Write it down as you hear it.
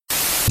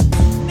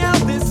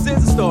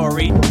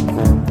story. I'm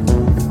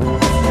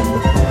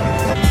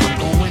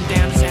going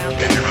downtown.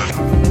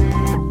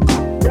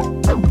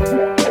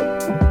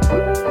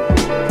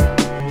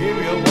 Give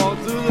me a walk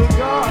through the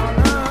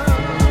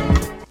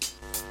garden.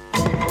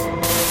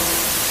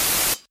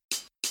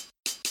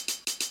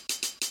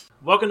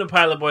 Welcome to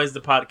Pilot Boys, the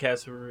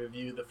podcast where we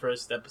review the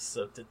first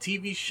episode of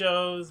TV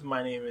shows.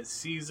 My name is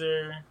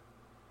Caesar.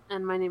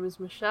 And my name is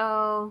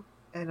Michelle.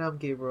 And I'm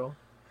Gabriel.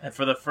 And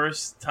for the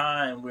first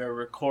time, we're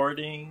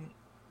recording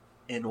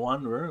in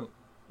one room.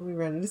 We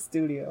ran in the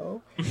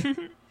studio.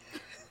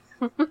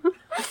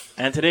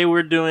 And today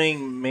we're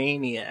doing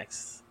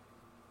Maniacs.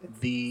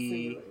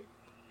 Is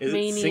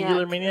it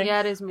singular Maniac? Yeah,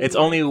 it is Maniac. It's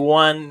only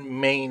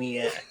one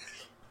Maniac.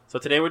 So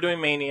today we're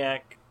doing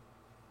Maniac,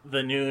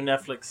 the new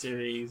Netflix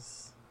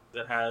series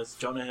that has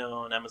Jonah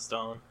Hill and Emma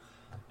Stone.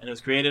 And it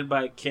was created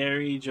by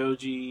Cary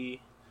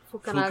Joji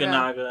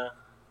Fukunaga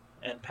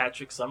and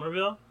Patrick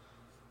Somerville.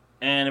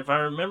 And if I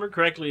remember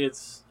correctly,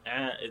 it's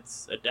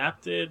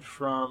adapted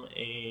from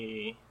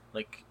a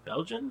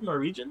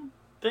Norwegian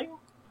thing.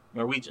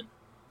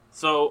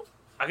 So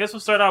I guess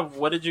we'll start off.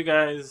 What did you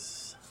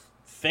guys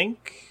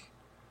think?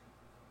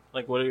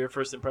 Like, what are your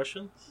first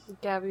impressions?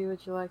 Gabby,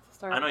 would you like to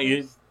start? I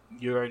know first?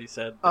 you already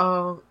said.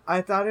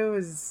 I thought it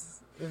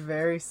was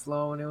very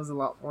slow and it was a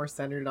lot more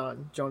centered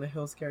on Jonah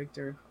Hill's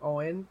character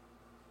Owen.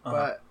 Uh-huh.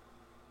 But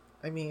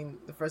I mean,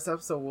 the first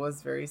episode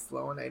was very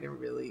slow and I didn't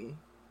really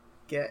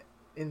get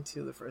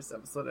into the first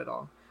episode at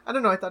all. I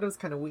don't know, I thought it was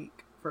kind of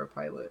weak for a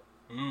pilot.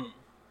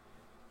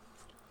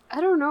 I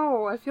don't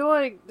know. I feel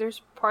like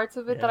there's parts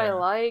of it that I Yeah.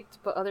 liked,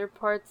 but other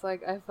parts,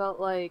 like, I felt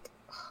like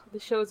the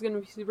show is going to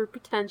be super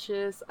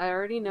pretentious. I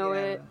already know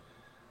it.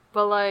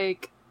 But,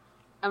 like,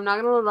 I'm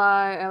not going to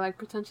lie. I like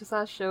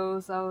pretentious-ass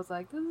shows. I was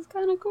like, this is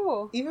kind of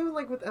cool. Even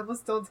like with Emma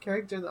Stone's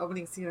character in the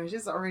opening scene, I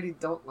just already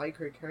don't like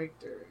her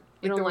character.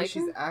 You don't the way like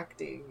she's her?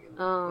 acting. And,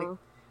 Oh.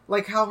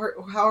 like how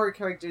her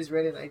character is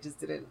written, I just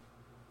didn't.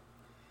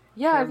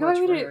 Yeah, care I feel like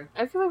much we for didn't. her.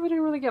 I feel like we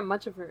didn't really get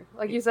much of her.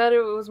 Like you said,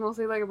 it was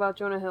mostly like about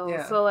Jonah Hill.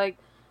 Yeah. So like,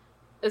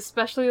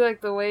 especially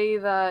like the way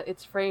that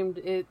it's framed,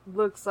 it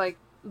looks like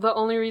the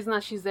only reason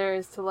that she's there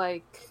is to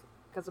like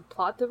as a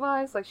plot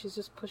device. Like she's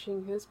just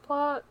pushing his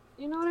plot.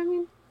 You know what I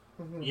mean?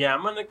 Mhm. Yeah,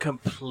 I'm gonna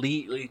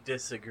completely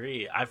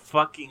disagree. I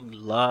fucking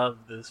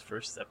loved this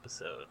first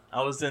episode.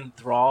 I was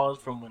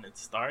enthralled from when it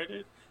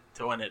started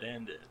to when it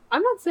ended.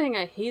 I'm not saying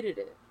I hated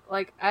it.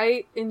 Like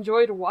I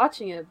enjoyed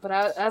watching it, but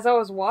as I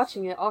was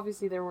watching it,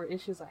 obviously there were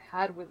issues I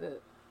had with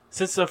it.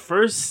 Since the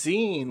first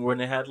scene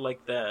when it had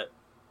like that,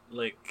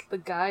 like The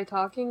guy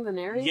talking, the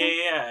narrator.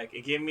 yeah,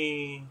 it gave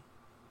me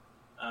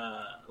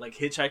like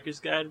Hitchhiker's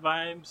Guide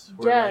vibes.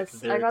 Where, Yes,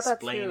 like, they're I got that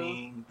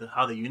explaining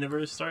how the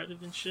universe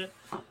started and shit.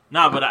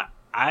 No, but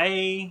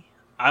I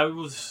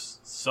was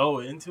so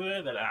into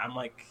it that I'm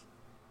like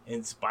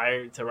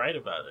inspired to write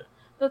about it.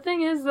 The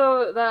thing is,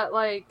 though, that,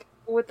 like,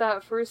 with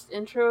that first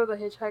intro, the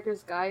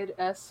Hitchhiker's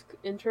Guide-esque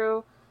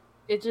intro,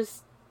 it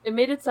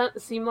made it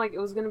seem like it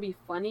was going to be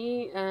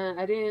funny, and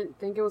I didn't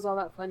think it was all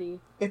that funny.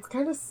 It's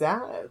kind of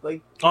sad.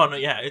 Like, Oh no,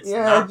 yeah, it's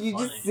yeah, not you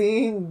funny. just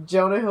seeing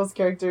Jonah Hill's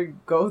character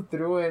go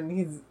through it, and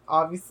he's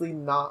obviously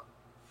not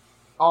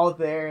all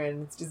there,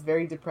 and it's just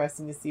very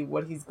depressing to see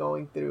what he's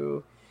going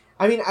through.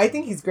 I mean, I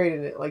think he's great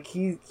in it. Like,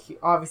 he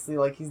obviously,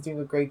 like, he's doing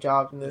a great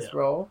job in this Yeah.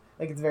 role.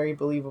 Like, it's very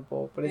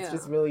believable, but it's Yeah.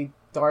 just really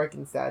dark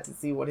and sad to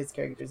see what his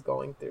character's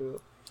going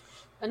through.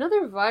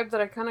 Another vibe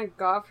that I kind of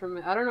got from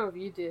it, I don't know if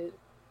you did,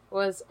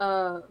 was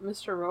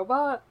Mr.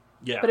 Robot,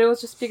 Yeah, but it was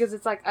just because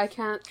it's like, I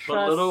can't but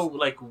trust... a little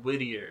like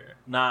wittier,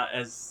 not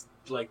as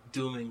like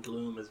doom and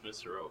gloom as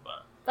Mr.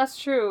 Robot. That's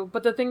true,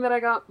 but the thing that I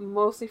got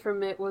mostly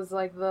from it was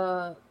like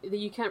that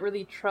you can't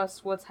really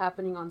trust what's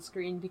happening on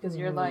screen because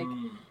you're like,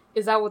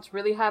 is that what's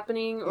really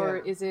happening, or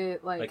Yeah. is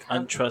it like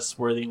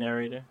untrustworthy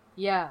narrator.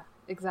 Yeah,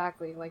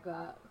 exactly, like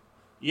that.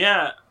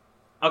 Yeah.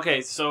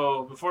 Okay,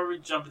 so before we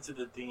jump into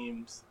the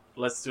themes,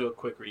 let's do a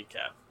quick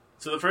recap.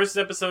 So the first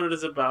episode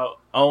is about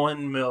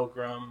Owen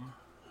Milgram,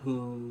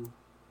 who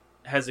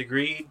has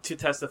agreed to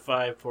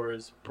testify for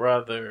his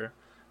brother,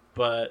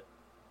 but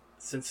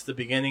since the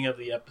beginning of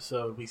the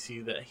episode, we see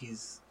that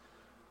he's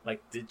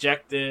like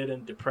dejected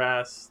and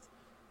depressed,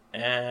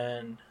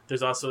 and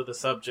there's also the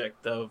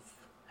subject of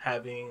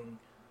having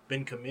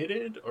been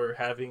committed or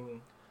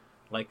having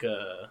like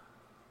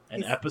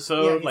an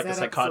episode, he's like a had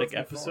psychotic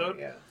episodes before, episode.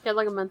 Yeah. He had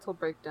like a mental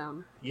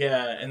breakdown.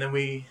 Yeah, and then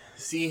we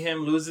see him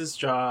lose his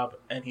job,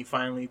 and he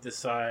finally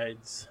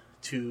decides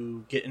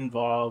to get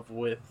involved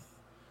with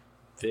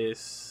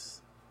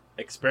this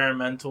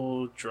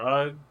experimental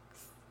drug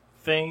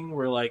thing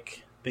where,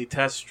 like, they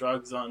test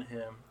drugs on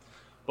him.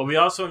 But we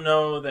also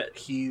know that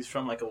he's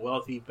from, like, a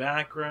wealthy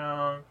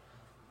background.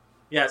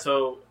 Yeah,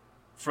 so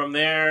from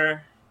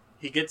there,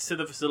 he gets to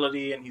the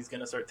facility, and he's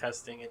going to start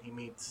testing, and he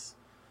meets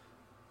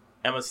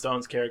Emma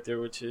Stone's character,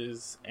 which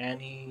is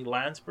Annie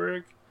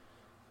Landsberg.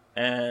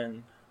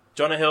 And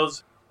Jonah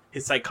Hill's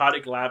his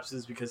psychotic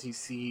lapses because he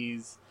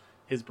sees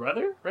his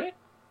brother, right?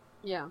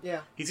 Yeah.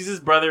 Yeah. He sees his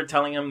brother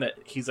telling him that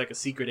he's like a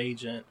secret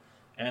agent,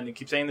 and he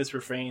keeps saying this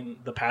refrain,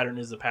 the pattern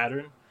is a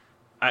pattern.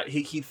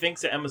 he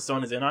thinks that Emma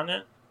Stone is in on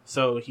it,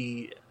 so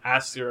he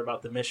asks her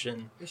about the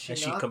mission, Is she and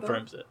she not, though?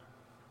 confirms it.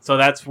 So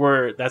that's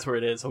where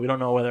it is. So we don't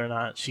know whether or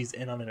not she's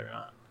in on it or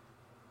not.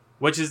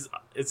 Which is,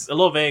 it's a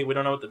little vague. We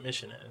don't know what the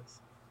mission is.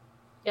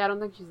 Yeah, I don't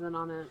think she's in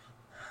on it.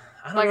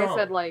 I don't Like know. I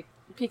said, like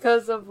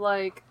because of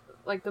like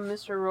the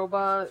Mr.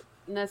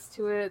 Robot-ness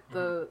to it,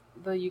 the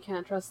you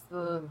can't trust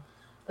the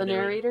The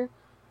narrator.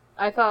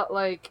 I thought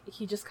like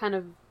he just kind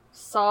of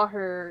saw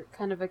her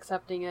kind of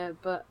accepting it,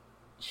 but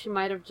she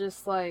might have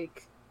just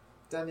like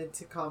Done it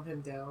to calm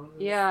him down. in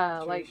this yeah,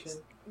 like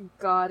situation.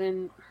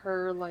 gotten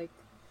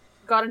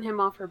him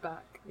off her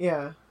back.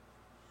 Yeah.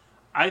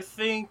 I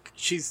think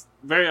she's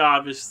very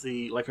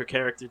obviously, like, her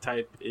character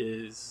type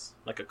is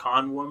like a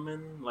con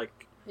woman.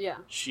 Like, Yeah.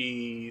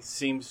 she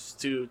seems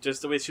to,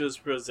 just the way she was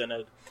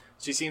presented,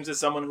 she seems as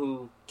someone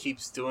who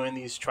keeps doing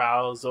these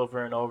trials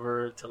over and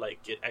over to,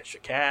 like, get extra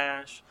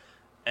cash.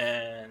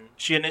 And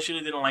she initially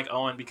didn't like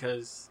Owen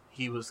because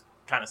he was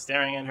kind of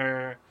staring at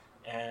her,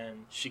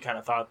 and she kind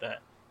of thought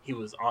that he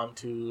was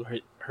onto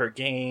her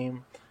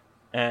game.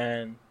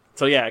 And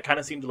so, yeah, it kind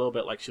of seemed a little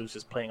bit like she was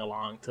just playing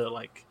along to,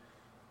 like,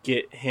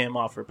 get him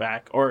off her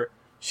back. Or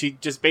she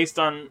just, based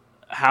on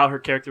how her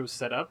character was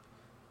set up,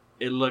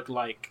 it looked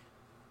like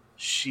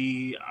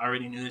she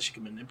already knew that she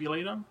could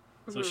manipulate him.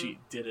 So she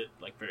did it,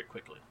 like, very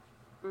quickly.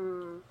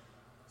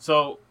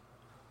 So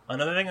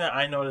another thing that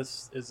I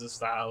noticed is the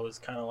style is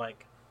kind of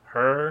like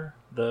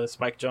the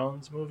Spike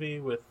Jonze movie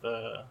with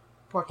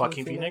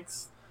Joaquin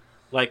Phoenix.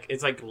 Like,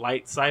 it's like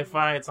light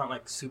sci-fi. It's not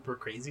like super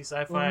crazy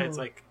sci-fi. It's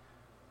like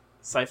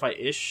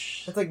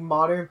sci-fi-ish. It's like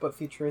modern but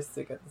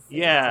futuristic at the same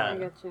Yeah. I time.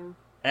 get you.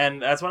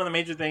 And that's one of the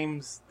major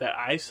themes that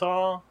I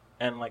saw,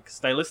 and like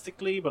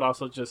stylistically, but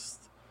also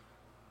just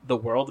the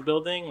world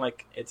building.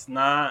 Like, it's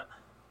not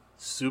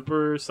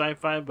super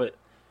sci-fi, but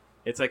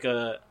it's like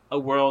a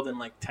world in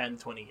like 10,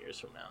 20 years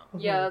from now.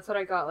 Yeah, that's what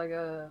I got. Like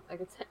a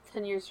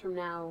 10 years from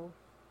now,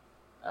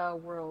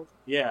 world.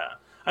 Yeah.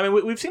 I mean,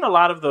 we've seen a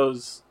lot of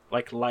those,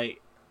 like,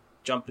 light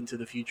jump into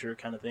the future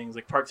kind of things.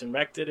 Like, Parks and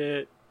Rec did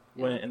it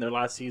in their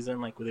last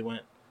season. Like, where they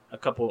went a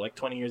couple, like,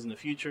 20 years in the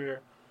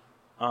future.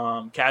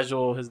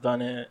 Casual has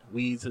done it.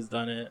 Weeds has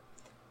done it.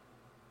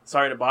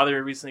 Sorry to Bother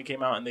You recently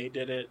came out and they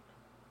did it.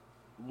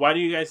 Why do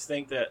you guys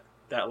think that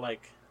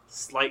like,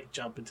 slight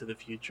jump into the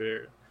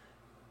future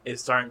is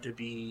starting to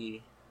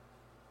be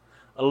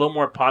a little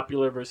more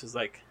popular versus,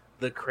 like,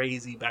 the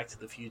crazy Back to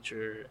the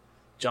Future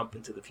jump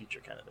into the future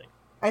kind of thing?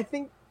 I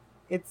think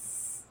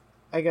it's,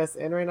 I guess,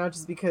 in right now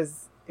just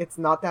because it's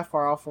not that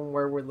far off from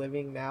where we're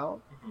living now.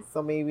 Mhm.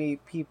 So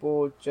maybe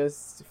people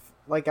just,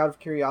 like, out of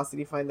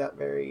curiosity find that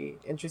very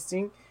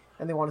interesting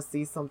and they want to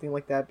see something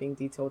like that being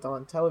detailed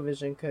on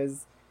television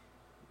because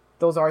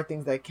those are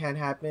things that can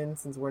happen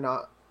since we're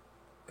not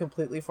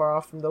completely far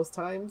off from those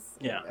times.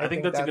 Yeah, I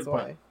think that's a good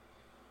point. why.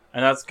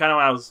 And that's kind of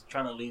what I was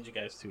trying to lead you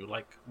guys to.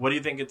 Like, what do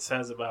you think it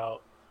says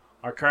about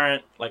our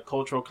current, like,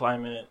 cultural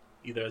climate,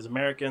 either as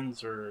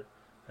Americans or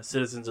as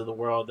citizens of the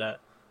world, that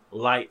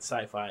light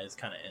sci-fi is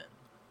kind of in?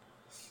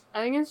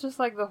 I think it's just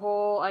like the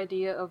whole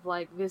idea of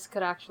like this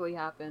could actually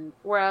happen.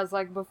 Whereas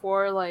like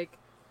before, like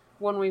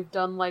when we've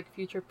done like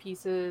future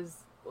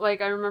pieces, like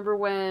I remember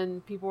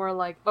when people were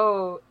like,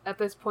 "Oh, at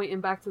this point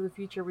in Back to the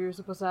Future, we were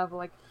supposed to have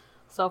like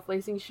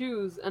self-lacing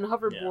shoes and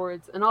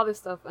hoverboards and all this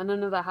stuff," and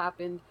none of that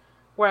happened.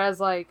 Whereas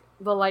like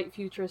the light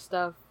future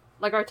stuff,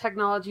 like our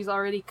technology's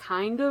already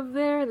kind of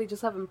there. They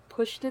just haven't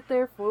pushed it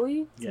there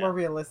fully. It's more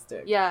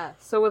realistic. Yeah.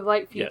 So with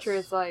light future,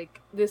 Yes. it's like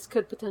this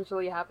could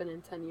potentially happen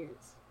in 10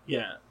 years.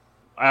 Yeah.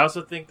 I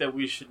also think that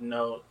we should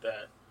note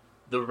that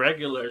the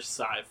regular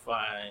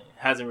sci-fi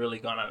hasn't really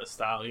gone out of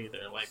style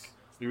either. Like,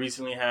 we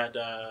recently had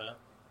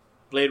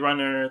Blade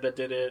Runner that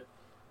did it.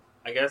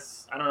 I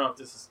guess, I don't know if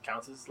this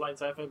counts as light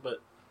sci-fi, but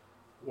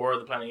War of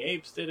the Planet of the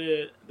Apes did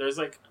it. There's,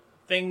 like,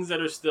 things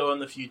that are still in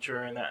the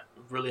future and that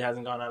really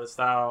hasn't gone out of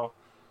style.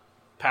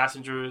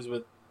 Passengers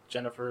with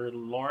Jennifer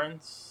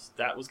Lawrence,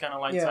 that was kind of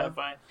light Yeah.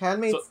 sci-fi.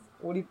 Handmaids. So-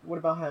 What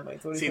about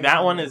Handmaids? What do you See, think that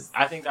of one Handmaids?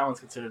 I think that one's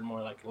considered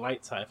more like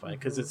light sci-fi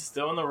because Mhm. it's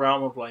still in the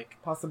realm of, like,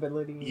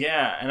 Possibility.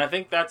 yeah, and I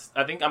think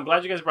I'm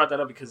glad you guys brought that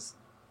up because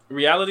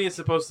reality is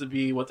supposed to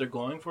be what they're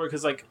going for.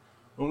 Because, like,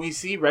 when we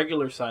see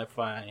regular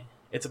sci-fi,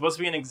 it's supposed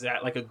to be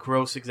a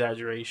gross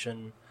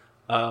exaggeration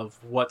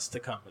of what's to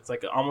come. It's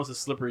like almost a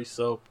slippery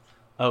slope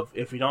of,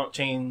 if we don't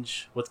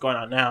change what's going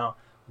on now,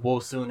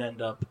 we'll soon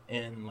end up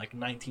in, like,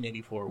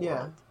 1984 world.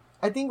 Yeah.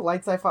 I think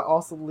light sci-fi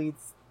also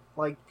leads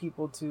like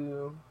people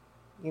to,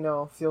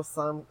 feel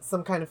some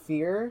kind of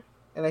fear,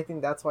 and I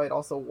think that's why it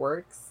also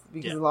works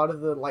because Yeah. a lot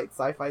of the light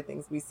sci-fi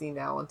things we see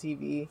now on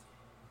TV,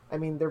 I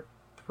mean, they're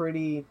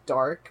pretty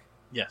dark.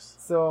 Yes.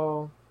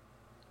 So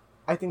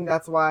I think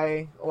that's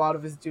why a lot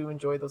of us do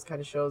enjoy those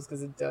kind of shows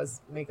because it does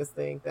make us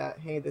think that,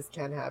 hey, this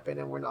can happen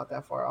and we're not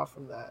that far off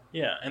from that.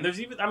 Yeah, and there's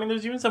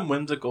even some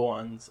whimsical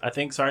ones. I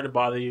think Sorry to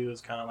Bother You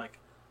is kind of, like,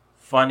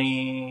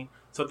 funny.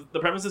 So the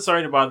premise of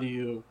Sorry to Bother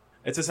You,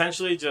 it's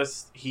essentially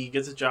just he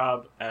gets a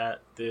job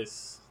at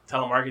this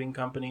telemarketing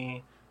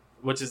company,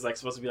 which is, like,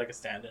 supposed to be like a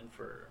stand-in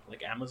for,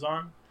 like,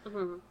 Amazon,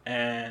 Mm-hmm.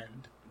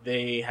 and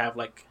they have,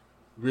 like,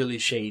 really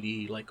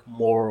shady, like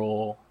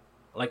moral,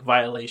 like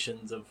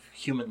violations of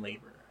human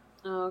labor.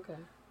 Oh, okay.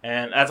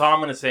 And that's all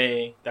I'm gonna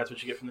say. That's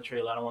what you get from the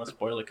trailer. I don't want to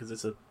spoil it because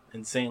it's an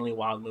insanely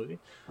wild movie.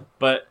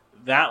 But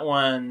that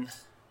one,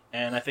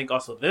 and I think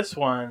also this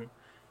one,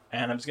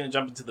 and I'm just gonna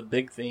jump into the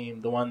big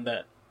theme. The one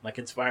that like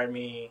inspired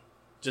me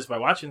just by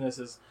watching this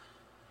is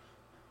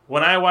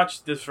when I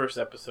watched this first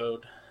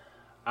episode,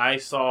 I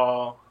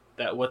saw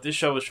that what this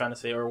show was trying to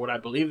say, or what I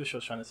believe the show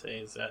was trying to say,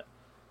 is that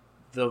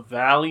the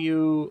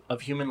value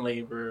of human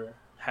labor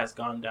has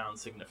gone down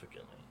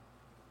significantly.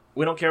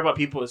 We don't care about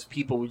people as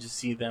people, we just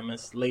see them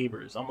as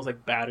laborers, almost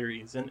like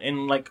batteries.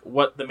 And like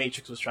what the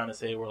Matrix was trying to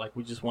say, where like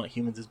we just want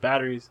humans as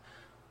batteries.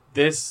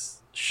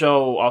 This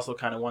show also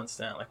kind of wants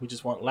that. Like we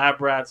just want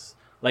lab rats.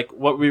 Like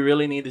what we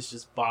really need is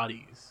just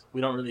bodies. We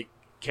don't really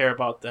care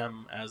about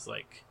them as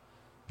like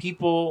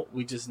people.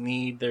 We just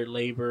need their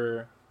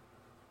labor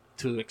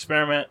to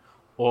experiment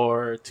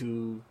or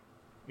to,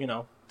 you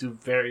know, do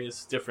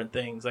various different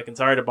things. Like in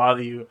Sorry to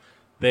Bother You,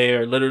 they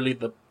are literally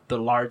the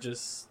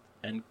largest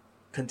and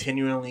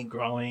continually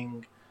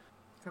growing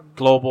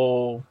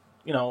global,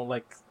 you know,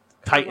 like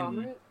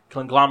Titan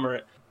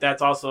conglomerate.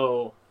 That's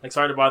also like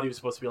Sorry to Bother You is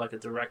supposed to be like a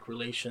direct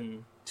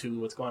relation to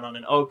what's going on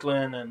in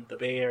Oakland and the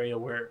Bay Area,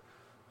 where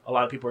a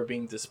lot of people are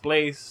being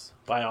displaced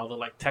by all the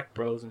like tech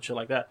bros and shit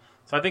like that.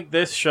 So I think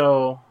this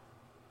show,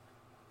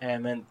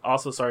 and then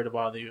also Sorry to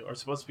Bother You, are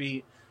supposed to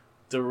be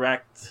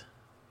direct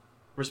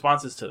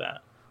responses to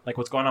that. Like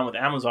what's going on with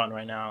Amazon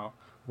right now,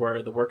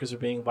 where the workers are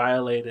being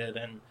violated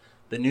and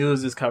the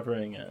news is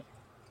covering it.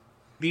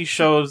 These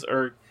shows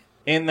are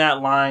in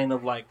that line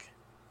of like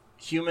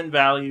human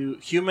value,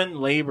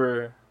 human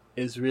labor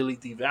is really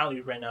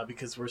devalued right now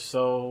because we're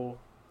so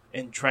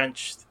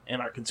entrenched in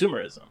our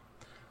consumerism.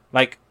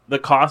 Like the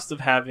cost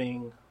of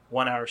having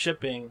 1 hour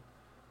shipping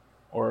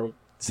or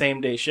same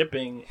day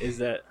shipping is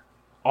that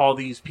all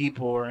these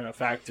people are in a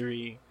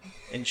factory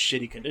in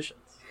shitty conditions.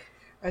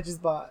 I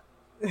just bought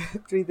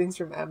 3 things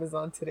from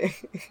Amazon today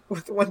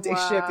with 1 day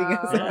shipping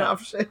as an Yeah.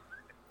 option.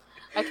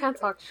 I can't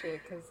talk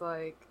shit because,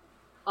 like,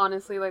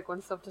 honestly, like,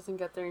 when stuff doesn't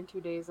get there in 2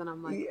 days, and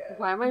I'm like, Yeah.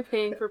 why am I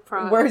paying for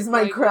Prime? Where's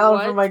my Like, crown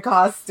what? for my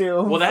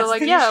costume? Well, that's so,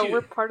 like, the yeah, issue.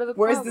 we're part of the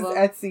Where's problem. this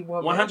Etsy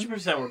woman?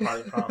 100% we're part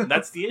of the problem.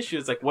 That's the issue.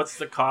 It's like, what's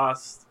the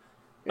cost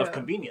of Yeah.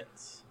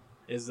 convenience?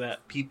 Is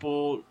that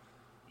people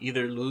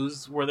either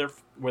lose where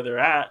they're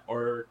at,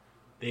 or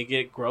they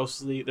get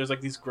grossly. There's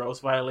like these gross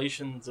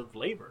violations of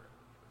labor,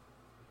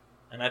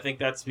 and I think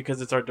that's because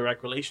it's our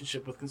direct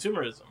relationship with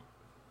consumerism.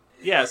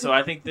 Yeah, so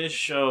I think this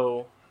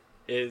show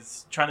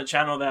is trying to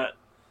channel that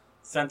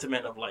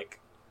sentiment of like,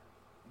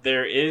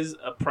 there is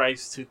a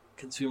price to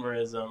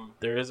consumerism,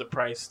 there is a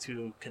price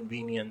to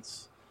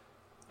convenience,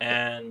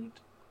 and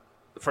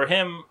for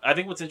him, I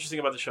think what's interesting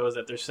about the show is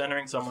that they're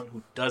centering someone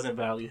who doesn't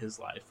value his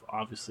life,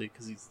 obviously,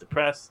 because he's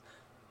depressed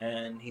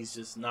and he's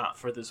just not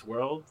for this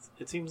world,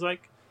 it seems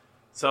like.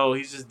 So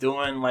he's just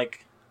doing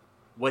like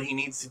what he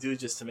needs to do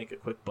just to make a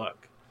quick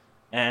buck.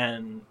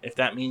 And if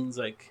that means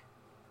like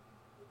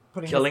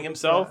Putting killing his-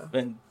 himself yeah.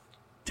 and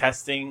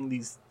testing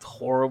these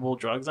horrible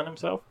drugs on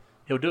himself,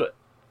 he'll do it.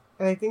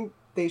 And I think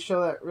they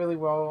show that really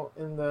well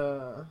in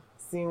the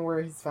scene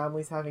where his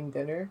family's having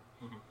dinner.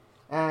 Mhm.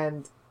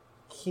 And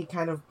he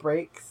kind of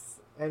breaks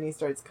and he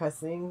starts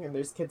cussing and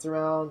there's kids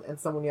around and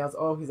someone yells,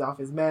 oh, he's off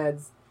his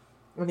meds.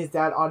 And his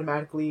dad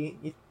automatically,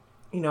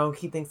 you know,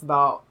 he thinks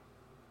about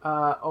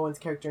Owen's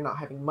character not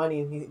having money,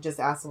 and he just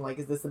asks him, like,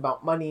 is this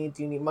about money?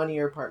 Do you need money?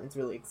 Your apartment's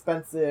really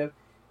expensive.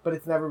 But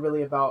it's never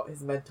really about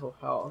his mental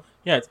health.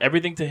 Yeah, it's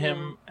everything to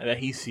him that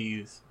he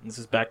sees. And this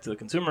is back to the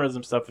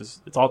consumerism stuff.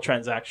 It's all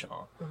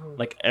transactional. Mhm.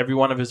 Like every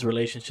one of his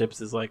relationships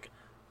is like,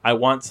 I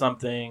want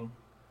something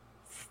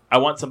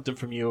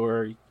from you,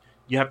 or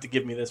you have to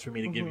give me this for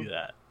me to give Mhm. you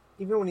that.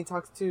 Even when he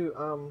talks to,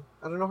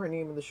 I don't know her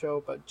name in the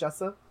show, but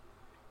Jessa,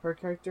 her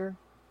character,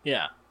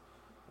 Yeah.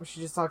 where she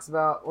just talks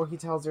about, or he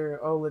tells her,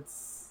 oh,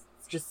 let's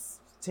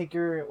just take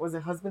your, was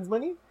it husband's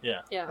money?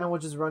 Yeah. And we'll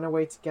just run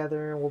away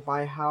together and we'll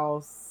buy a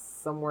house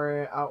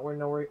somewhere out where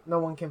no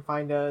one can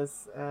find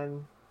us.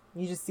 And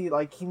you just see,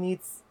 like, he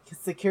needs his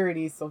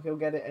security, so he'll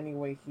get it any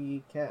way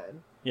he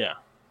can. Yeah.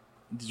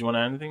 Did you want to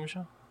add anything,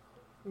 Michelle?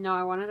 No,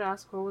 I wanted to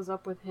ask what was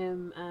up with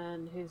him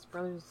and his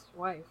brother's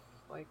wife.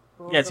 Like,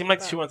 what was Yeah, it up seemed with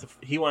like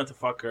that? he wanted to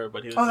fuck her,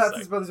 but he was Oh, just that's like,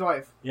 his brother's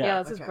wife. Yeah, yeah.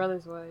 it's his Okay.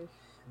 brother's wife.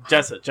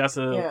 Jessa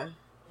Yeah.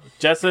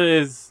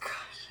 is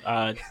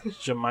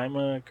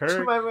Jemima Kirk.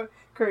 Jemima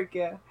Kirk,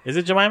 yeah. Is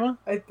it Jemima?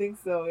 I think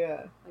so,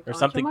 yeah. Like, Or Aunt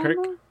something Kirk?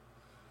 Jemima?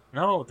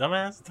 No,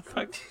 dumbass. What the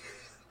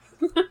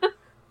fuck?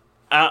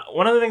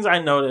 One of the things I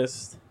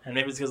noticed, and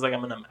maybe it's because like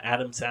I'm in an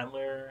Adam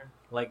Sandler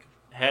like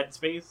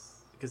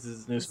headspace because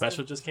his new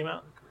special just came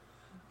out.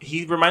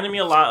 He reminded me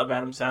a lot of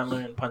Adam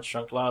Sandler in Punch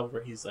Drunk Love,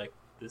 where he's like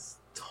this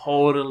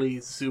totally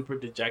super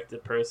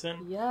dejected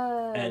person,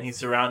 Yes. and he's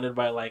surrounded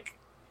by like,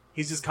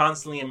 he's just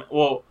constantly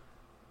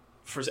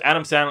for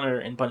Adam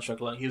Sandler in Punch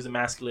Drunk Love, he was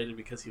emasculated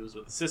because he was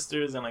with the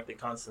sisters, and like they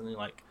constantly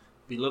like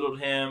belittled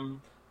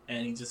him,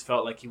 and he just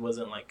felt like he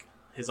wasn't like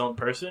his own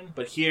person.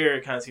 But here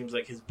it kind of seems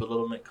like his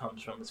belittlement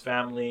comes from his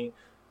family,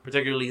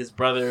 particularly his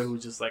brother, who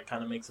just like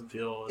kind of makes him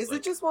feel. Is like,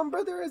 it just one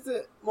brother or is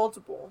it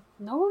multiple?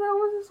 No, that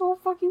was his whole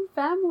fucking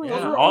family. Those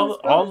Yeah, were all his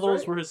all brothers, those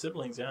right? were his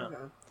siblings. Yeah, Okay.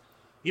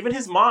 even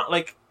his mom.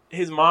 Like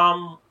his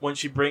mom, when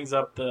she brings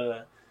up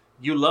the,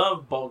 you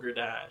love Bulgar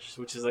Dash,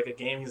 which is like a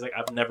game. He's like,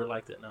 I've never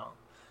liked it. No,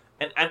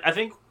 and I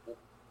think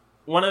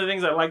one of the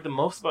things I like the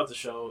most about the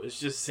show is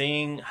just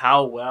seeing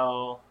how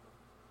well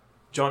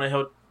Jonah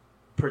Hill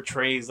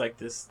portrays like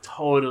this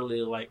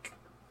totally like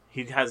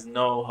he has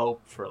no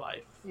hope for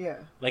life. Yeah.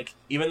 Like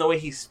even the way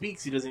he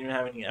speaks, he doesn't even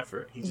have any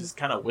effort. He just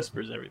kind of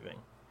whispers everything.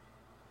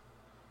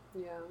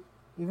 Yeah.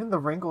 Even the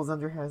wrinkles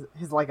under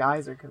his like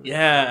eyes are convincing.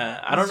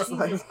 Yeah, I don't It's know.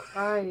 just Jesus Christ.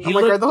 I'm He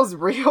like, look- are those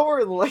real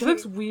or like? He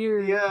looks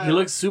weird. Yeah. He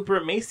looks super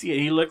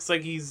emaciated. He looks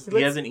like he looks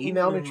hasn't eaten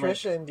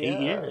malnutritioned, in like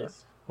 8 yeah.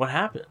 years. What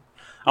happened?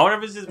 I wonder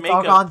if it's his It's all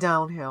makeup. gone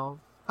downhill.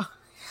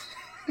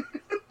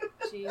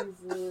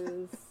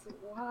 Jesus.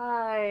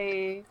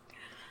 Why?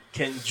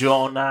 Can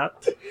Joe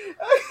not?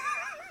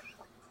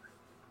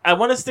 I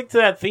want to stick to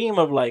that theme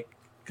of like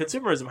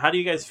consumerism. How do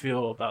you guys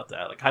feel about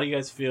that? Like, how do you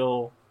guys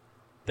feel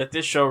that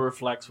this show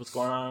reflects what's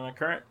going on in the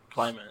current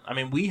climate? I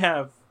mean,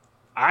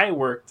 I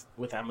worked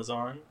with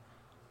Amazon.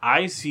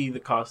 I see the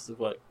cost of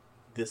what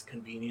this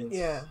convenience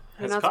Yeah.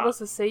 You're has not cost. supposed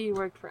to say you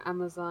worked for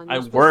Amazon. You're I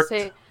supposed worked to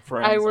say,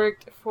 for I Amazon.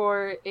 worked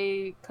for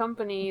a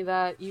company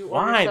that you order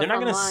Why? stuff They're not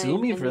gonna online sue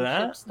me and for you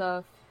that. ship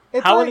stuff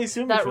It's How like, would he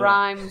sue me that for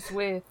rhymes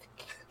with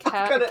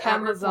I'm gonna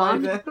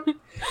Amazon. reply them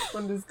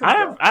when this that?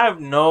 comes I have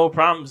no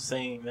problem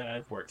saying that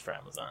I've worked for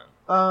Amazon.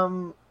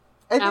 out.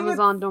 I think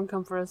Amazon, don't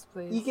come for us,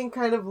 please. you can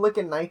kind of look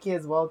at Nike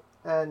as well,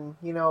 and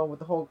you know, with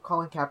the whole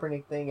Colin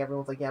Kaepernick thing,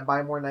 everyone's like, "Yeah,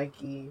 buy more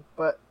Nike."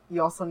 But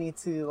you also need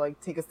to like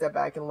take a step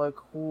back and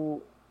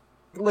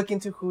look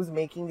into who's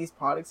making these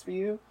products for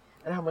you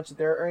and how much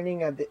they're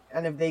earning, and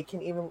if they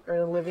can even earn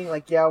a living.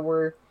 Like, yeah,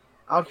 we're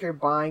out here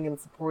buying and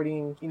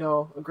supporting, you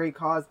know, a great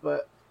cause,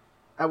 but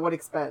at what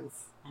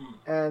expense? Hmm.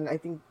 And I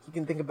think you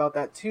can think about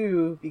that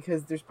too,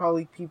 because there's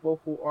probably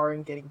people who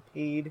aren't getting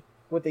paid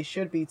what they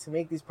should be to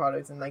make these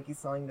products, and Nike's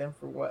selling them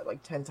for what,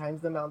 like 10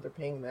 times the amount they're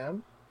paying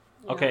them.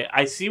 Yeah. Okay,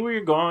 I see where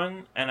you're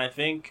going, and I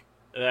think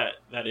that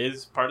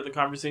is part of the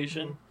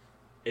conversation.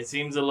 Mm-hmm. It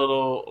seems a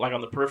little like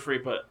on the periphery,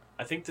 but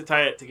I think to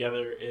tie it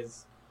together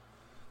is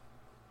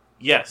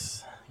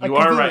yes, you Like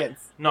are right.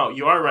 convenience. No,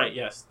 you are right.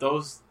 Yes,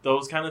 those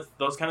kind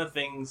of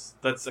things.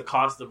 That's the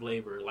cost of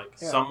labor. Like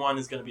Yeah. someone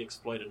is going to be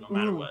exploited no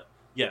matter Mhm. what.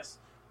 Yes,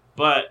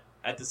 but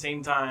at the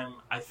same time,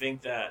 I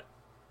think that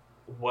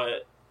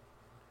what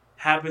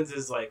happens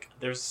is like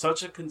there's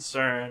such a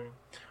concern,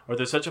 or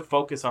there's such a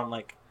focus on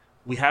like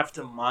we have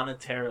to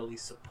monetarily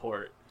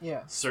support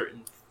Yeah.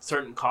 certain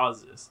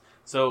causes.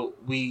 So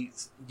we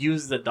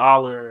use the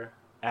dollar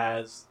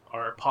as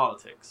our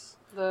politics.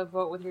 The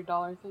vote with your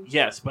dollar thing.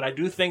 Yes, but I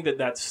do think that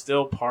that's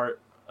still part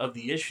of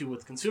the issue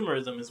with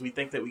consumerism is we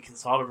think that we can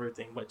solve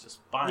everything by just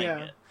buying Yeah.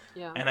 it.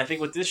 Yeah. And I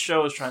think what this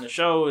show is trying to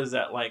show is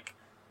that like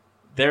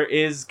there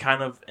is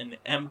kind of an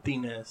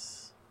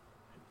emptiness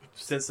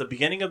since the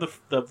beginning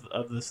of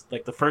of this,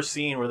 like the first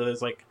scene where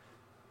there's like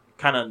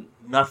kind of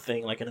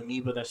nothing, like an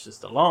amoeba that's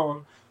just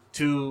alone,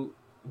 till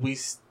we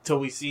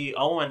see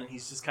Owen and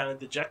he's just kind of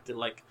dejected.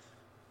 Like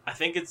I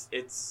think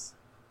it's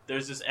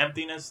there's this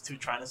emptiness to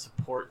trying to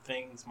support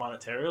things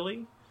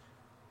monetarily.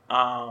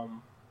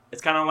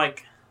 It's kind of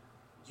like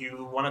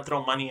you want to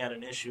throw money at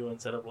an issue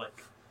instead of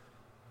like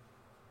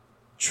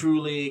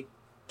truly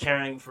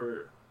caring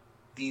for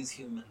these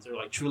humans or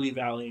like truly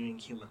valuing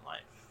human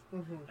life.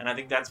 Mm-hmm. And I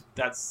think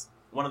that's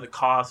one of the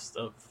costs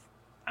of.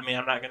 I mean,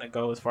 I'm not going to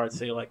go as far as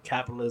say like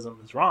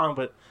capitalism is wrong,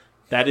 but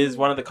that is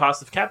one of the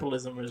costs of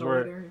capitalism is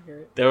where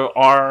there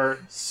are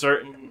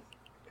certain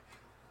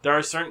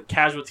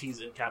casualties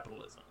in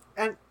capitalism.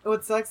 And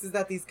what sucks is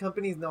that these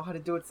companies know how to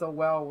do it so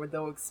well, where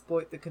they'll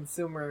exploit the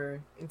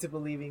consumer into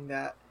believing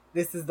that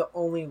this is the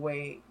only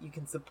way you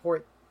can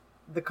support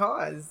the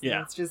cause. Yeah.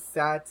 And it's just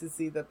sad to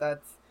see that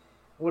that's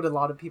what a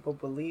lot of people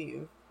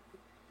believe.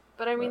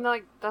 But I mean,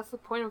 like, that's the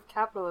point of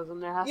capitalism.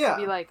 There has Yeah.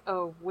 to be, like,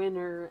 a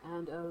winner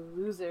and a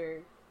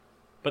loser.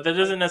 But that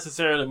doesn't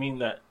necessarily mean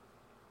that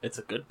it's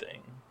a good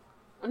thing.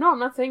 No, I'm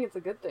not saying it's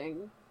a good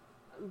thing.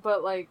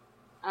 But, like,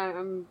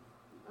 I'm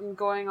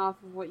going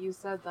off of what you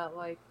said, that,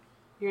 like,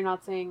 you're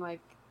not saying, like,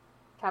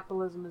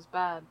 capitalism is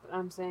bad. But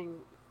I'm saying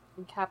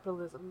in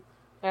capitalism,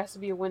 there has to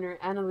be a winner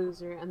and a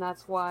loser, and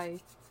that's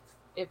why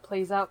it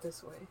plays out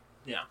this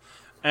way.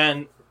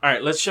 And all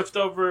right, let's shift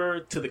over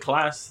to the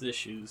class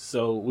issues.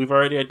 So we've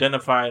already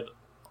identified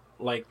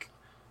like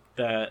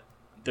that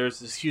there's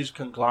this huge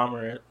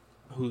conglomerate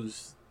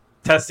who's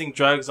testing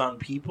drugs on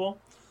people.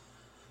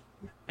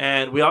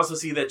 And we also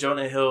see that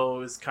Jonah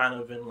Hill is kind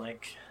of in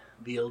like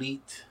the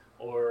elite,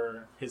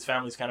 or his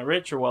family's kind of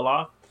rich or well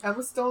off.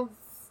 Emma Stone's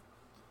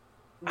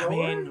I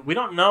mean, we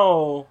don't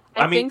know.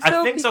 I think so,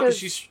 I think so because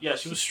because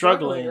she was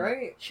struggling.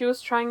 right? She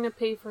was trying to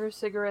pay for her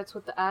cigarettes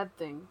with the ad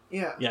thing.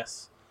 Yeah.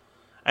 Yes.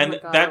 Oh And my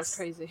God, that's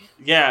crazy.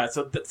 yeah.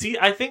 So see,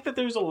 I think that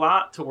there's a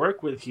lot to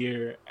work with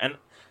here, and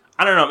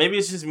I don't know. Maybe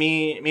it's just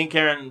me. Me and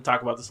Karen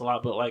talk about this a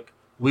lot, but like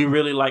we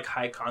really like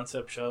high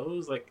concept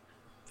shows, like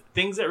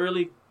things that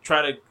really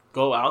try to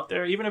go out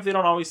there, even if they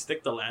don't always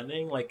stick the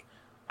landing. Like,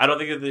 I don't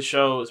think that this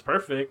show is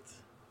perfect.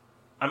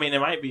 I mean, it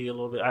might be a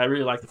little bit. I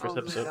really like the first Oh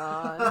my episode.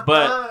 God.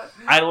 But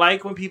I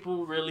like when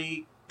people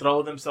really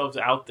throw themselves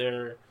out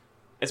there,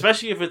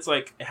 especially if it's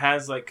like it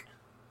has like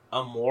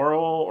a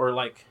moral, or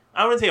like,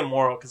 I wouldn't say a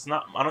moral because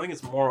not. I don't think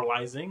it's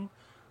moralizing,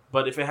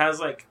 but if it has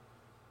like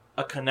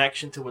a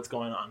connection to what's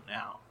going on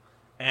now,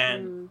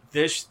 and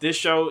this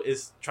show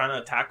is trying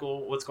to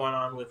tackle what's going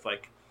on with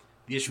like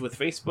the issue with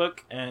Facebook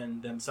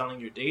and them selling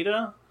your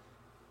data,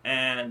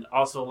 and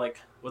also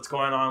like what's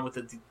going on with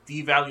the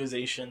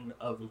devaluation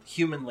of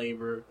human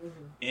labor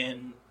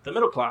in the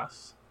middle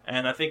class.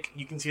 And I think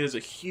you can see there's a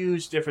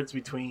huge difference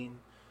between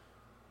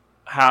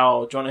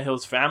how Jonah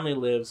Hill's family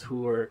lives,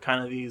 who are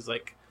kind of these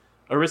like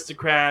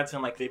aristocrats,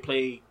 and like they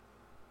play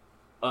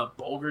a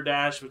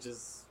Balderdash, which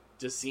is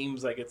just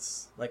seems like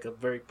it's like a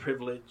very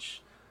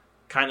privileged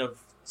kind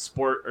of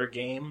sport or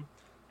game,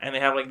 and they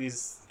have like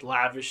these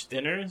lavish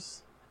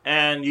dinners.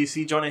 And you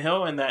see Jonah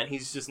Hill in that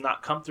he's just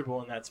not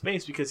comfortable in that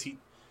space because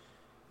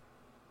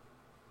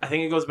I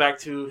think it goes back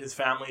to his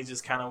family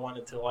just kind of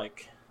wanted to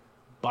like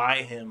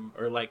buy him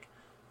or like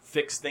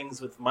fix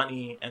things with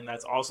money, and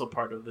that's also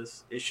part of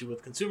this issue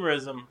with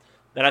consumerism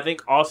that I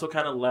think also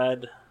kind of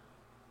led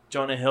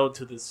Jonah Hill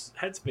to this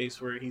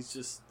headspace where he's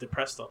just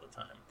depressed all the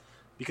time,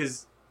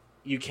 because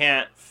you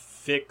can't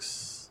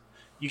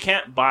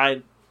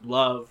buy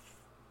love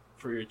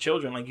for your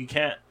children. Like, you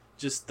can't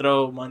just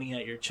throw money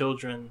at your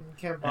children. You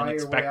can't buy and your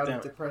expect way out them.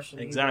 of depression.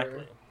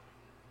 Exactly. Either.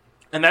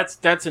 And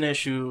that's an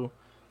issue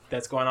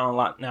that's going on a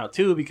lot now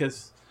too,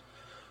 because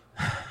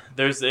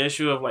there's the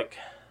issue of like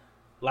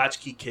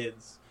latchkey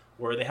kids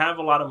where they have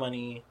a lot of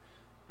money,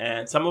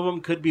 and some of them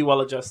could be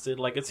well adjusted.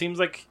 Like, it seems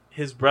like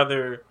his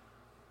brother,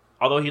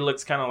 although he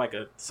looks kind of like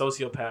a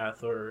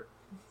sociopath or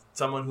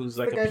someone who's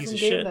like The a guy piece from of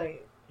Game shit.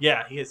 Night.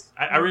 Yeah, he is.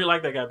 I really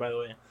like that guy, by the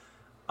way.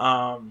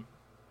 Well,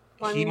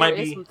 I he mean, might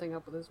there is be. something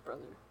up with his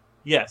brother.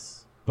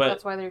 Yes, but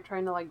That's why they're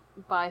trying to like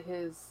buy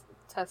his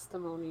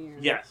testimony. Or...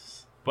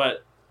 yes,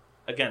 but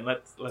again,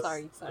 let's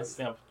Sorry.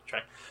 stay on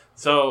track.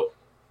 So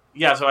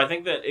yeah, so I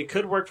think that it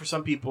could work for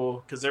some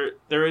people because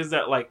there is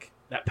that like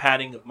that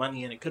padding of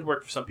money, and it could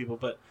work for some people,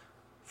 but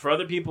for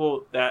other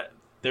people, that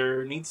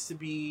there needs to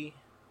be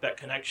that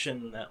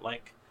connection, that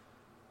like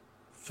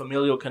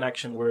familial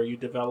connection where you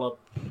develop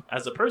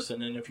as a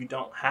person, and if you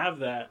don't have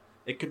that,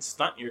 it could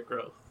stunt your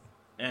growth.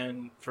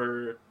 And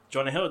for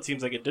Jonah Hill, it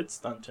seems like it did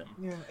stunt him.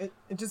 Yeah,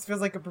 it just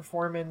feels like a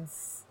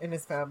performance in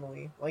his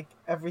family. Like,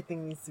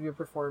 everything needs to be a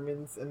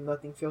performance, and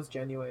nothing feels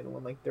genuine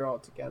when like they're all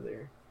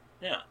together.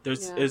 Yeah,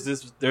 there's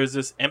Yeah. there's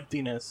this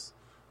emptiness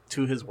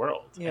to his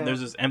world, Yeah. and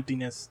there's this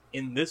emptiness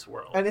in this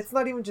world. And it's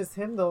not even just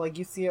him though. Like,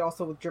 you see it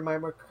also with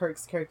Jemima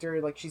Kirk's character.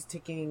 Like, she's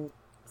taking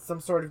some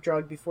sort of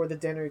drug before the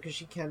dinner because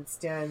she can't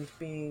stand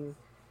being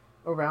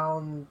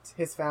around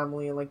his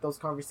family and like those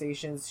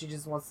conversations. She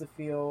just wants to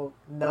feel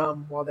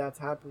numb while that's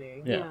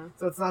happening. Yeah.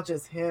 So it's not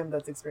just him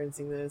that's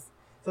experiencing this.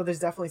 So there's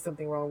definitely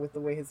something wrong with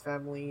the way his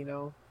family,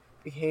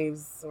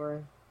 behaves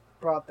or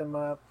brought them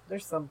up.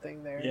 There's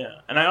something there.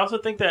 Yeah, and I also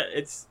think that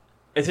it's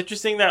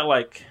interesting that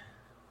like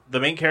the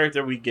main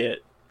character we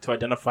get to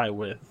identify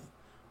with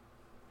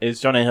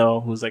is Jonah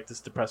Hill, who's like this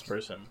depressed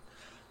person.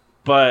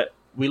 But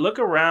we look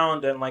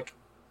around and like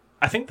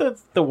I think that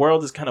the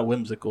world is kind of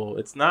whimsical.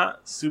 It's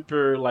not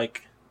super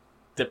like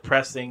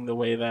depressing the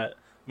way that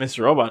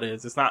Mr. Robot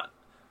is. It's not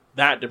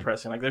that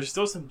depressing. Like, there's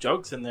still some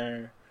jokes in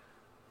there.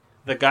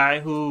 The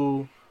guy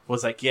who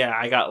was like, yeah,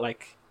 I got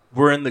like,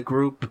 we're in the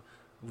group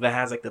that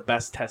has like the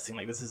best testing.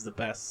 Like, this is the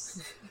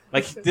best.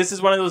 Like, this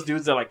is one of those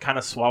dudes that like kind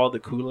of swallowed the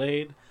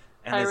Kool-Aid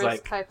and is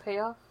like, Kai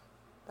Payoff?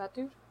 That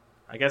dude?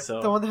 I guess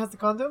so. The one that has the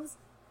condoms?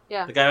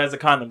 Yeah. The guy who has the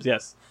condoms,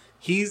 yes.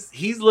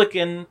 He's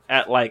looking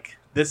at like,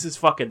 this is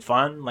fucking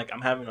fun. Like,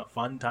 I'm having a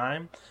fun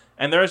time.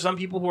 And there are some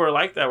people who are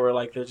like that, where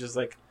like they're just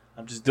like,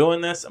 I'm just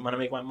doing this. I'm gonna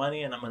make my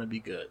money, and I'm gonna be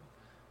good.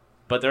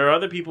 But there are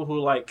other people who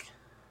like,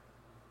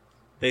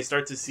 they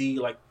start to see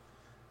like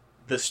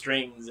the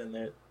strings,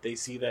 and they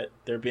see that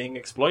they're being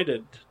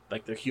exploited.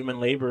 Like, their human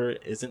labor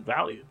isn't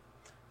valued.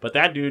 But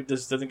that dude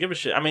just doesn't give a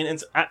shit. I mean,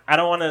 I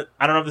don't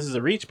know if this is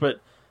a reach,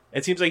 but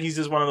it seems like he's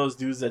just one of those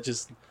dudes that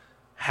just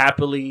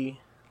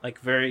happily, like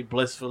very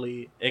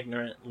blissfully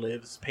ignorant,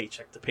 lives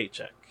paycheck to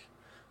paycheck.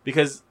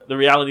 Because the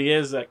reality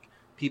is, like,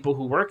 people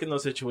who work in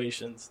those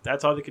situations,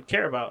 that's all they could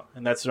care about.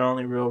 And that's their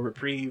only real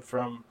reprieve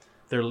from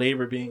their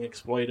labor being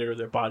exploited or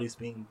their bodies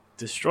being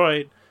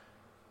destroyed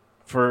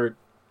for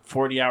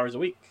 40 hours a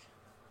week.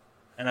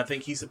 And I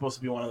think he's supposed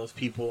to be one of those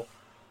people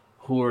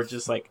who are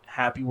just, like,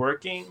 happy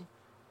working,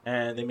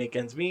 and they make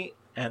ends meet,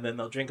 and then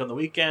they'll drink on the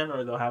weekend,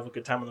 or they'll have a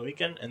good time on the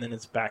weekend, and then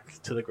it's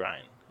back to the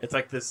grind. It's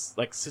like this,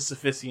 like,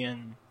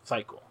 Sisyphusian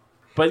cycle.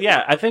 But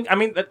yeah, I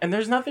mean, and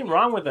there's nothing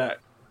wrong with that.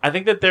 I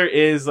think that there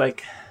is,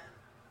 like,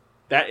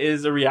 that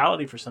is a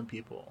reality for some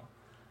people.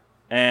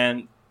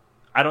 And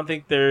I don't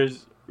think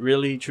there's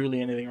really, truly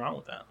anything wrong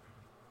with that.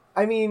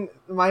 I mean,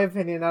 in my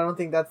opinion, I don't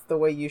think that's the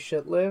way you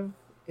should live.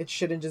 It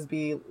shouldn't just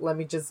be, let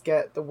me just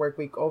get the work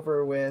week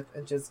over with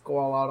and just go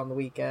all out on the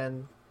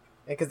weekend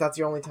because that's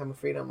your only time of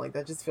freedom. Like,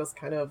 that just feels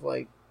kind of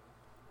like,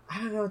 I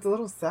don't know, it's a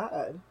little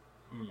sad.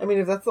 I mean,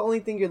 if that's the only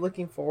thing you're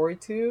looking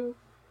forward to,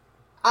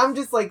 I'm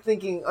just like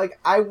thinking, like,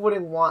 I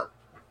wouldn't want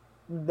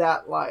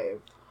that life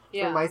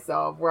for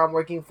myself, where I'm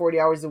working 40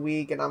 hours a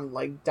week and I'm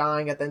like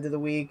dying at the end of the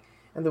week,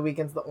 and the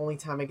weekend's the only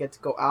time I get to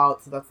go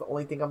out, so that's the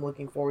only thing I'm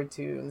looking forward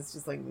to. And it's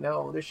just like,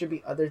 no, there should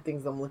be other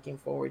things I'm looking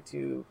forward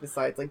to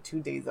besides like 2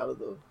 days out of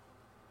the...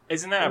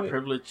 Isn't that a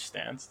privileged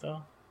stance,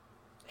 though?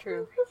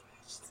 True.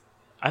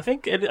 I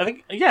think,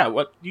 yeah.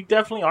 What you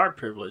definitely are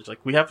privileged. Like,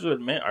 we have to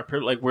admit our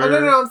privilege. Like,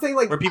 I'm saying,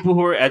 like, we're people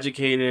who are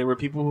educated. We're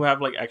people who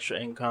have like extra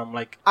income.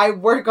 Like, I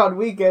work on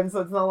weekends, so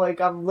it's not like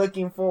I'm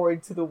looking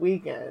forward to the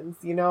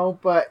weekends, you know.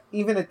 But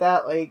even at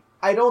that, like,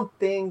 I don't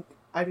think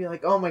I'd be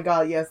like, oh my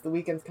god, yes, the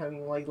weekend's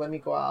coming. Like, let me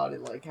go out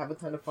and like have a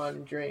ton of fun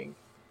and drink.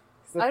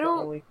 That's the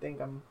only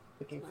thing I'm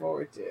looking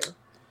forward to.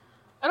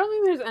 I don't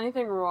think there's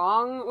anything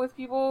wrong with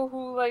people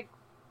who like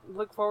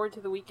look forward to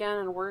the weekend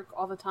and work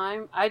all the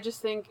time. I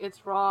just think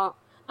it's wrong.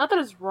 Not that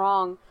it's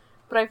wrong,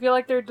 but I feel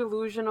like they're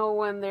delusional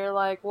when they're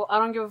like, well, I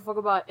don't give a fuck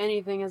about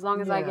anything as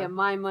long as I get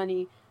my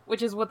money,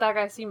 which is what that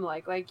guy seemed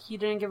like. Like, he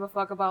didn't give a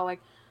fuck about, like,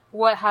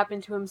 what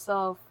happened to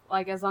himself,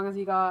 like, as long as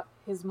he got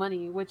his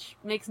money, which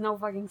makes no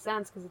fucking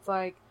sense, because it's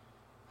like,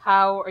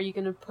 how are you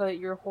going to put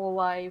your whole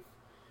life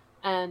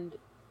at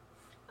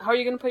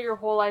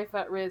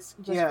risk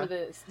just for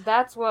this?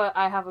 That's what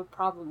I have a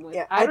problem with.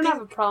 I don't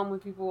have a problem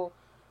with people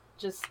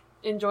just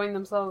enjoying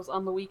themselves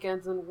on the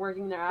weekends and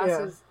working their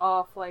asses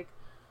off, like,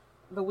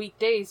 the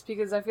weekdays,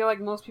 because I feel like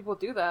most people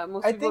do that.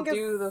 Most people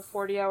do the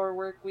 40-hour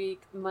work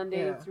week,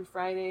 Monday through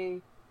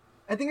Friday.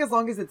 I think as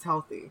long as it's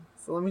healthy.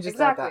 So let me just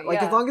add that.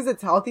 Like, as long as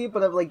it's healthy,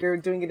 but if, like, you're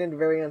doing it in a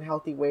very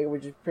unhealthy way, where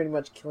you're pretty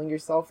much killing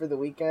yourself for the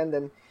weekend,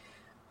 then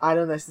I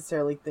don't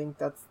necessarily think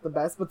that's the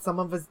best. But some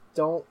of us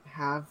don't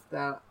have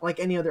that, like,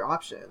 any other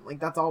option.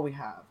 Like, that's all we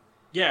have.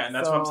 Yeah, and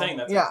that's what I'm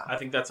saying. I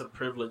think that's a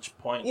privileged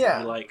point. To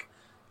be like,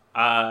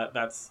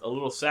 that's a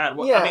little sad.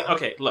 Well, I mean,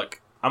 okay, look,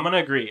 I'm going to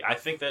agree. I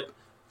think that,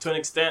 to an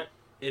extent,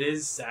 it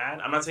is sad.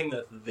 I'm not saying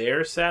that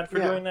they're sad for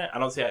doing that. I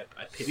don't say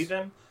I pity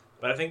them.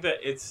 But I think that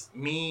it's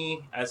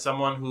me, as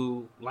someone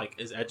who, like,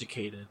 is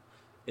educated,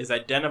 is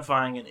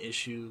identifying an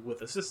issue with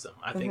the system.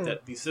 I think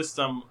that the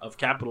system of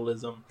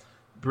capitalism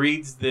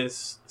breeds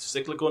this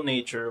cyclical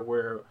nature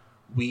where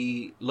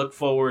we look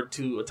forward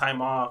to a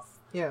time off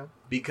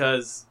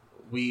because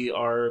we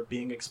are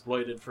being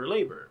exploited for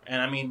labor.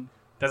 And, I mean,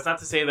 that's not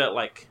to say that,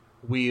 like,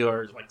 we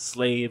are, like,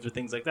 slaves or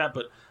things like that.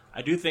 But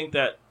I do think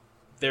that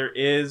there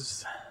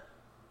is...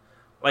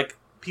 like,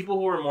 people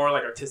who are more,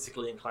 like,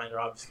 artistically inclined are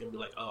obviously going to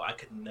be like, oh, I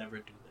could never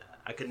do that.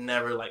 I could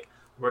never, like,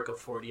 work a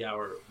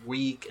 40-hour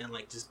week and,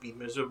 like, just be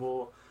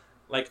miserable.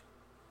 Like,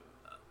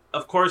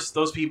 of course,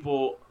 those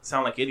people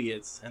sound like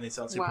idiots and they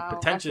sound super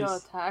pretentious. I feel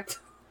attacked.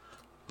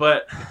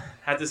 But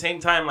at the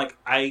same time, like,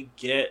 I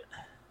get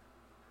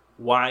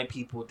why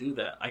people do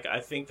that. Like,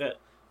 I think that,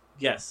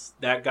 yes,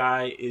 that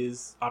guy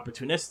is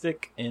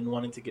opportunistic in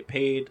wanting to get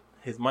paid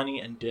his money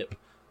and dip.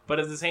 But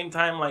at the same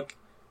time, like,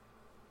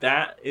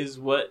 that is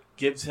what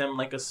gives him,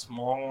 like, a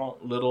small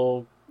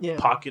little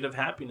pocket of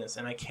happiness.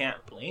 And I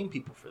can't blame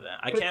people for that.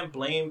 I can't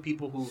blame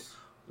people who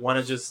want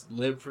to just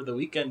live for the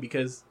weekend,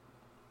 because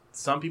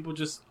some people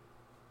just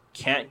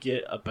can't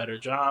get a better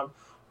job,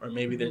 or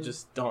maybe they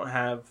just don't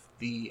have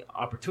the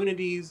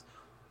opportunities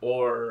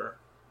or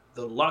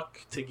the luck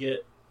to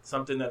get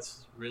something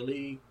that's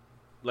really,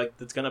 like,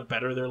 that's going to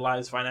better their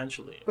lives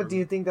financially. But do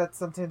you think that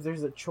sometimes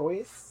there's a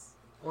choice?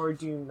 Or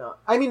do you not?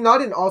 I mean,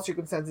 not in all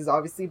circumstances,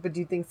 obviously, but do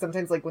you think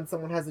sometimes, like, when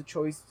someone has a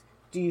choice,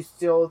 do you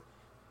still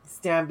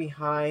stand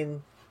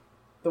behind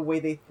the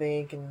way they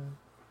think? And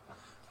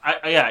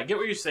I get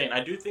what you're saying.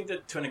 I do think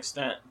that, to an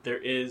extent, there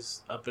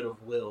is a bit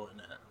of will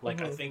in it.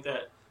 Like, I think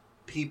that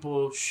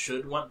people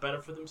should want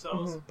better for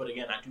themselves, but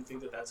again, I do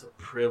think that that's a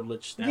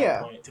privileged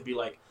standpoint to be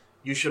like,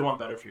 you should want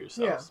better for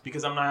yourselves.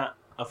 Because I'm not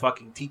a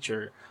fucking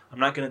teacher. I'm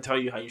not going to tell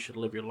you how you should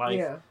live your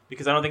life,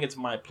 because I don't think it's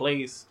my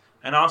place.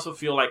 And I also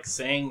feel like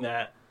saying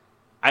that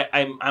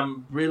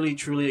I'm really,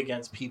 truly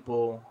against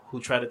people who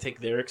try to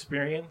take their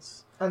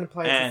experience and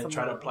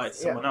try to apply it to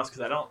someone else,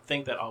 because I don't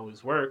think that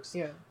always works.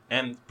 Yeah.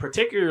 And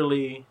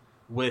particularly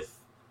with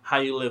how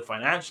you live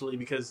financially,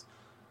 because,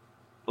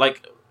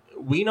 like,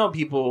 we know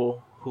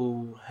people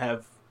who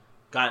have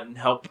gotten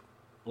help,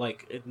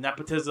 like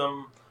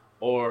nepotism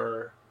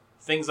or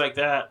things like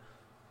that,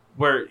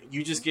 where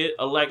you just get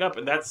a leg up,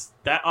 and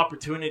that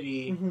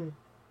opportunity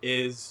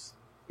is...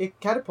 It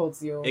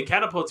catapults you.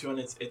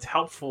 And it's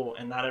helpful,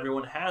 and not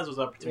everyone has those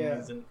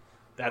opportunities, and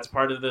that's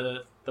part of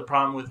the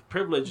problem with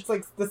privilege. It's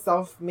like the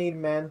self-made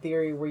man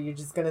theory, where you're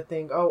just gonna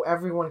think, oh,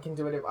 everyone can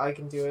do it if I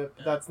can do it.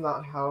 But that's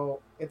not how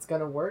it's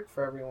gonna work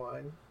for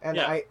everyone. And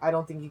I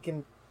don't think you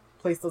can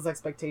place those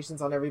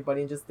expectations on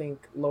everybody and just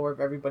think lower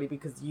of everybody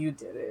because you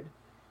did it.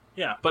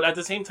 Yeah, but at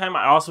the same time,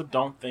 I also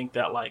don't think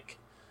that, like,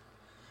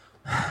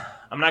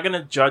 I'm not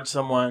gonna judge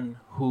someone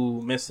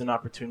who missed an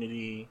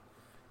opportunity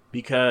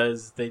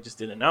because they just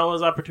didn't know it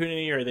was an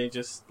opportunity, or they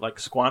just, like,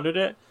 squandered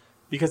it,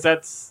 because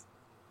that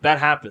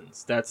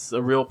happens. That's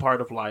a real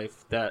part of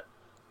life that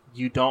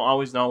you don't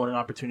always know when an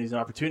opportunity is an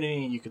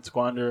opportunity, and you could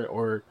squander,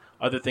 or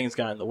other things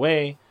got in the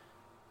way.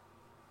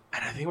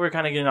 And I think we're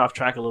kind of getting off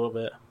track a little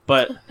bit,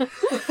 but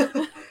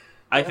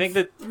I think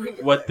that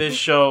what this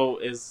show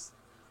is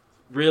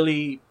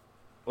really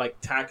like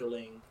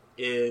tackling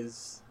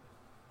is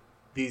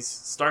these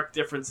stark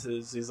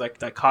differences, these like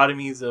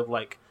dichotomies of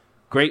like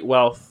great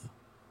wealth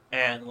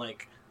and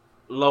like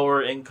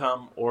lower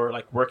income or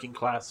like working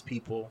class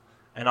people,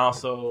 and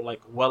also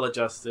like well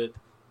adjusted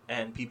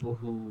and people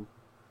who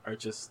are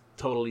just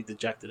totally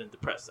dejected and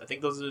depressed. I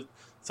think those are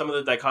some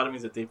of the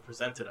dichotomies that they've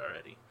presented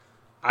already.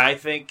 I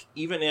think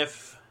even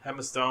if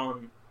Emma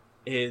Stone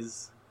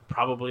is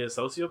probably a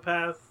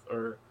sociopath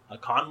or a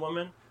con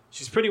woman,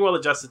 she's pretty well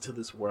adjusted to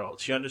this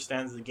world. She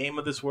understands the game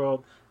of this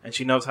world, and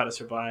she knows how to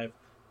survive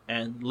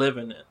and live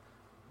in it.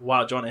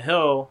 While Jonah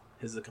Hill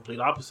is the complete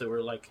opposite,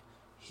 where like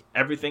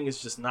everything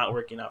is just not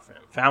working out for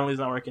him. Family's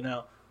not working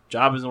out.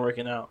 Job isn't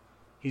working out.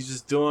 He's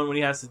just doing what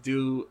he has to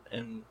do,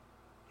 and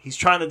he's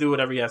trying to do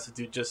whatever he has to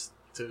do just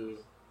to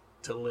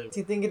live.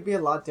 Do you think it'd be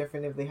a lot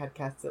different if they had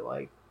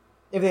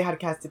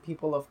casted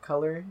people of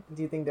color?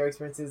 Do you think their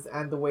experiences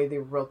and the way they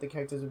wrote the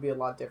characters would be a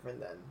lot different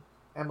than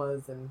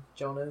Emma's and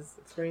Jonah's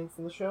experience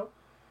in the show?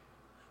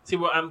 See,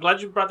 well, I'm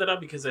glad you brought that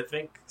up, because I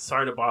think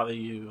Sorry to Bother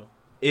You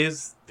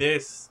is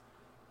this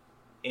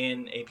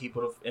in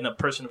a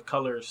person of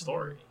color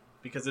story,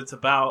 because it's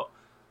about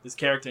this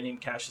character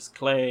named Cassius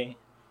Clay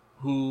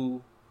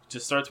who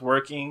just starts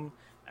working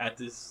at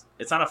this.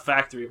 It's not a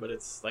factory, but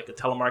it's like a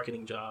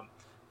telemarketing job,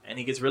 and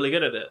he gets really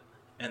good at it.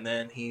 And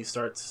then he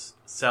starts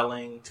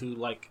selling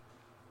to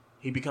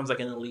he becomes like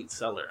an elite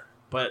seller.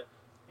 But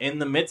in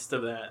the midst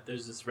of that,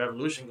 there's this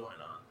revolution going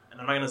on. And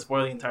I'm not going to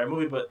spoil the entire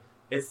movie, but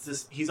it's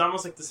this. He's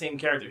almost like the same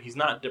character. He's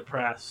not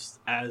depressed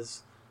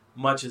as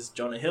much as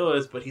Jonah Hill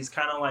is, but he's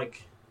kind of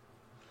like.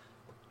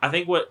 I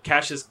think what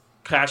Cassius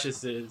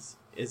is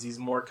he's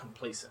more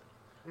complacent,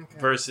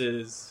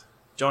 versus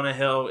Jonah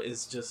Hill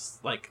is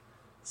just like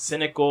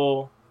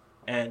cynical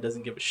and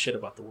doesn't give a shit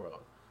about the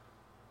world.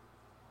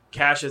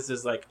 Cassius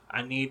is like,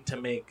 I need to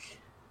make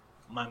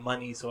my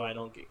money so I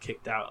don't get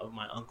kicked out of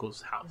my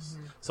uncle's house,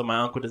 so my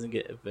uncle doesn't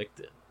get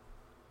evicted,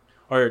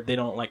 or they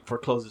don't like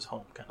foreclose his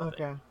home kind of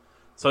thing.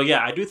 So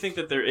yeah, I do think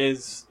that there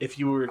is, if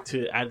you were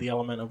to add the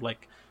element of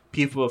like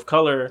people of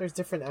color, there's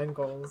different end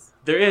goals.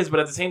 There is,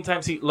 but at the same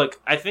time, see, look,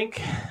 I think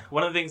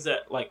one of the things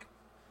that like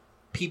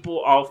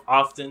people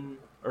often,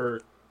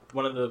 or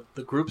one of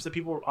the groups that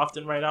people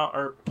often write out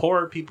are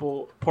poor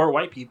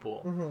white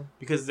people,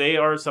 because they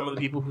are some of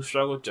the people who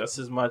struggle just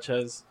as much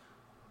as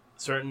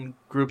certain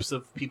groups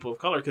of people of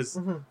color, because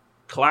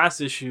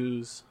class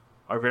issues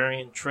are very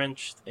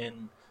entrenched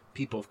in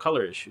people of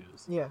color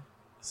issues. Yeah.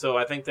 So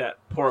I think that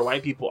poor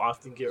white people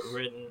often get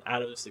written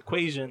out of this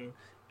equation,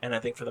 and I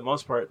think for the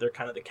most part they're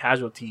kind of the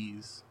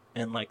casualties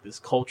in like this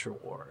culture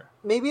war.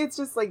 Maybe it's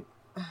just like,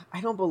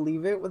 I don't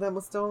believe it with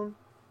Emma Stone.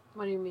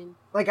 What do you mean?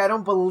 Like, I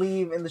don't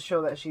believe in the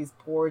show that she's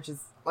poor.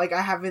 Just like,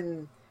 I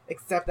haven't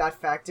accept that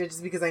factor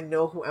just because I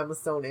know who Emma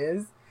Stone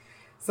is.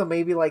 So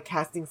maybe like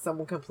casting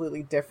someone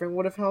completely different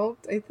would have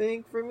helped, I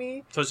think, for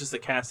me. So it's just a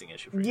casting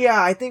issue for you.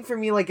 Yeah, I think for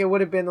me, like, it would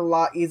have been a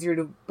lot easier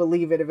to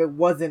believe it if it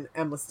wasn't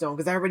Emma Stone,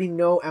 because I already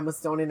know Emma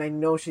Stone and I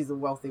know she's a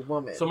wealthy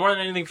woman. So more than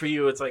anything for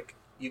you, it's like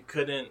you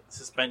couldn't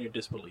suspend your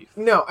disbelief.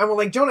 No, I mean,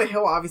 like, Jonah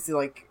Hill, obviously,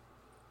 like,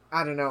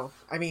 I don't know.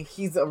 I mean,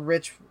 he's a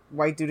rich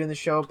white dude in the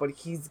show, but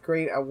he's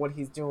great at what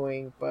he's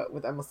doing. But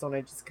with Emma Stone,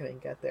 I just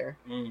couldn't get there.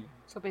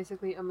 So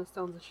basically, Emma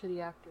Stone's a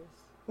shitty actress.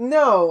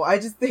 No, I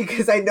just think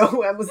because I know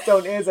who Emma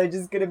Stone is, I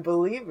just couldn't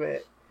believe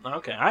it.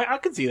 Okay, I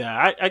could see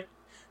that. I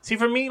see,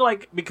 for me,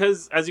 like,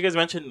 because as you guys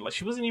mentioned, like,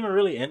 she wasn't even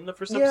really in the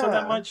first episode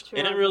that much. True.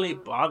 It didn't really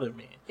bother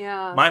me.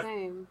 Yeah,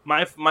 same.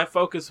 My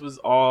focus was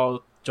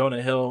all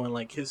Jonah Hill and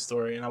like his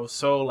story, and I was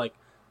so like,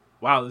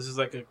 wow, this is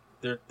like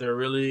they're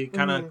really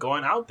kind of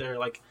going out there,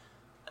 like,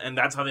 and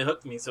that's how they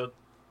hooked me. So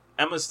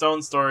Emma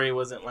Stone's story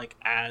wasn't like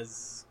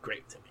as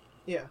great to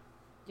me.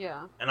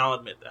 Yeah. And I'll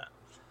admit that.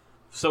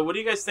 So what do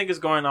you guys think is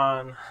going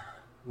on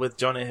with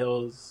Jonah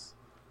Hill's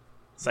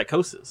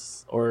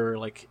psychosis, or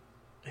like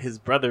his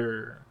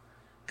brother?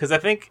 Because I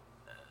think,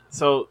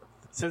 so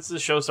since the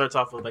show starts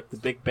off with like the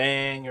Big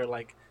Bang, or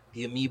like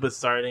the amoeba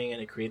starting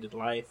and it created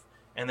life,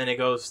 and then it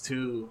goes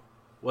to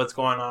what's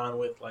going on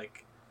with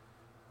like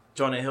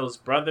Jonah Hill's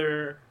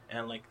brother,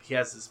 and like he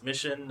has this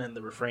mission and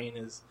the refrain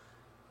is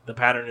the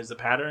pattern is the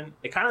pattern.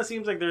 It kind of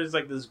seems like there's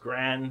like this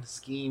grand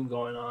scheme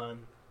going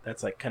on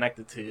that's like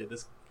connected to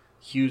this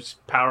huge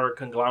power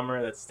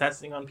conglomerate that's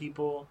testing on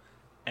people,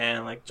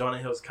 and like Jonah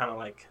Hill's kind of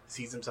like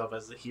sees himself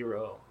as the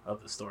hero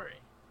of the story.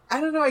 I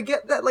don't know, I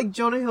get that like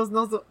Jonah Hill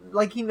knows,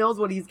 like, he knows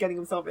what he's getting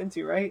himself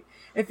into, right?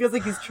 It feels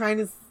like he's trying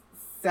to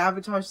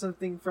sabotage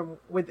something from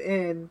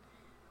within.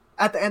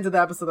 At the end of the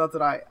episode, that's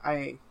what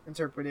I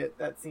interpreted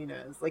that scene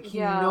as. Like, he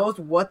knows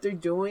what they're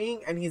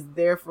doing, and he's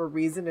there for a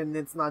reason, and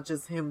it's not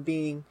just him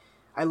being,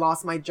 I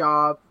lost my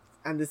job,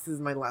 and this is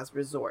my last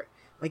resort.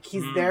 Like,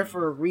 he's there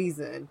for a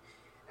reason.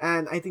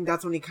 And I think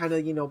that's when he kind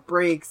of,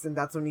 breaks, and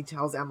that's when he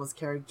tells Emma's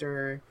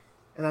character,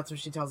 and that's when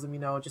she tells him,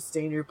 just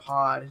stay in your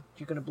pod,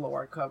 you're going to blow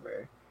our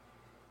cover.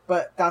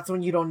 But that's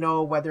when you don't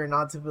know whether or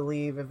not to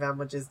believe if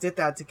Emma just did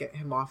that to get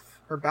him off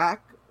her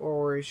back,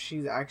 or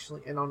she's actually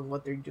in on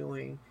what they're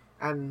doing,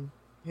 and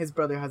his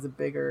brother has a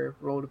bigger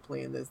role to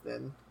play in this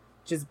than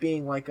just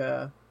being like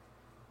a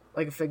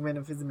figment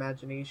of his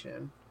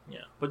imagination.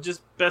 Yeah, but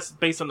just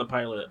based on the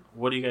pilot,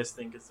 what do you guys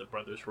think is the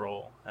brother's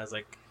role as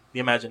like the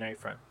imaginary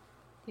friend?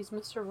 He's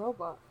Mr.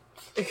 Robot.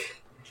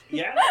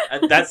 Yeah,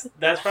 that's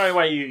probably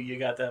why you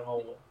got that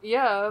whole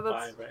Yeah,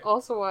 that's vibe, right?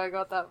 also why I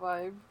got that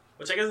vibe.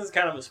 Which I guess is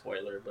kind of a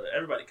spoiler, but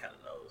everybody kind of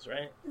knows,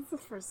 right? It's the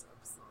first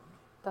episode.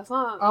 That's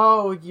not.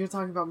 Oh, you're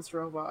talking about Mr.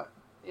 Robot.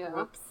 Yeah.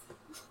 Whoops.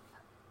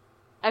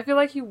 I feel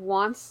like he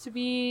wants to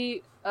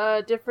be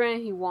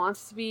different. He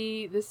wants to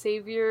be the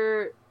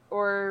savior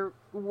or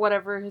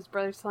whatever his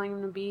brother's telling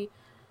him to be.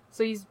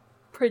 So he's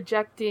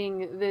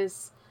projecting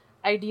this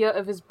idea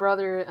of his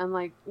brother and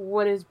like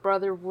what his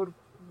brother would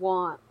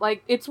want.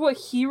 Like it's what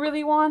he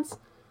really wants,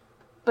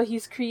 but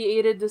he's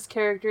created this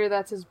character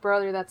that's his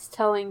brother that's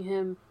telling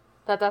him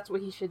that that's what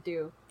he should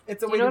do.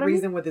 It's a Do way you know to what I mean?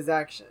 reason with his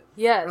actions.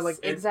 Yes, Or, like,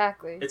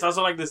 exactly. It's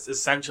also like this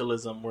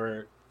essentialism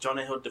where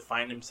Jonah Hill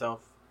defined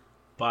himself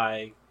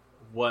by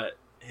what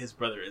his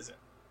brother isn't.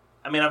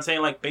 I mean, I'm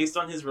saying like based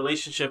on his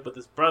relationship with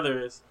his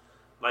brothers,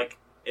 like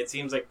it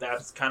seems like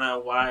that's kind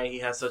of why he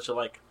has such a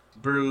like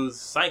bruised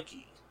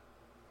psyche.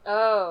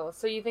 Oh,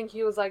 so you think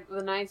he was like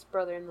the nice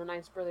brother and the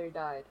nice brother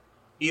died?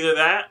 Either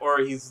that, or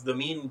he's the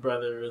mean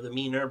brother, or the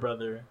meaner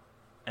brother,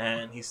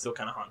 and he still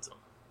kind of haunts him.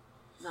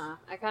 Nah,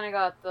 I kind of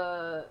got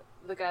the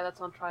guy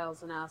that's on trial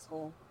is an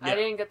asshole. Yeah. I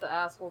didn't get the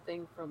asshole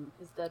thing from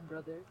his dead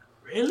brother.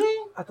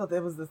 Really? I thought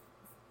that was the...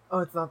 Oh,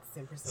 it's not the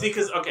same person. See,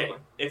 because okay,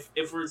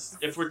 if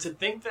we're to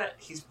think that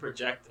he's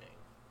projecting,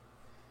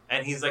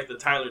 and he's like the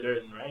Tyler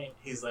Durden, right?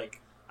 He's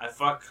like, I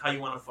fuck how you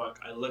want to fuck,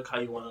 I look how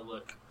you want to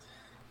look.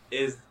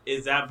 Is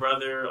that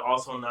brother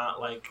also not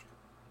like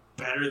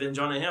better than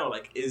Jonah Hill?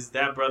 Like, is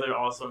that brother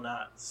also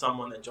not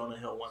someone that Jonah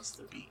Hill wants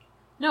to be?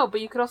 No,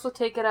 but you could also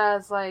take it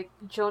as like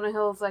Jonah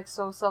Hill's like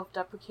so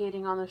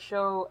self-deprecating on the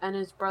show, and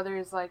his brother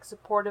is like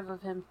supportive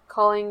of him,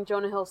 calling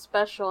Jonah Hill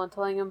special and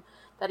telling him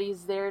that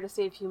he's there to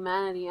save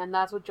humanity, and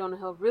that's what Jonah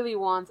Hill really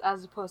wants,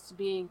 as opposed to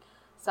being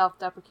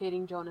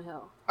self-deprecating Jonah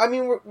Hill. I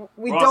mean,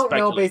 we We're all don't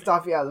know speculating. based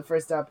off, the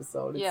first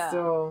episode. It's Yeah.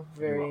 still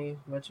very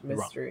much You're wrong.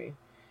 mystery.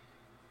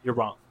 You're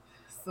wrong.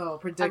 So,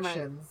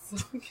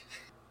 predictions.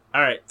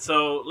 All right,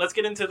 so let's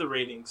get into the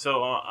rating.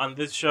 So on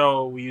this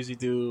show, we usually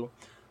do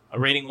a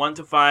rating 1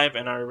 to 5,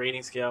 and our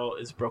rating scale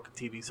is Broken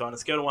TV. So on a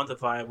scale of 1 to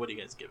 5, what do you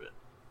guys give it?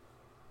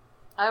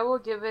 I will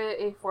give it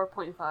a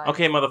 4.5.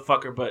 Okay,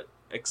 motherfucker, but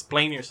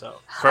explain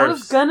yourself I was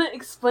first. gonna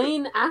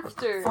explain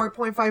after.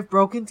 4.5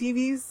 broken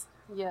TVs?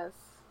 Yes.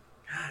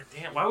 God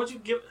damn, why would you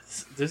give...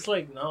 There's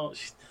like, no...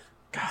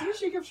 God, Didn't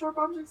she give Sharp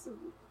Objects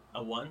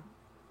a 1?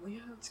 Yeah.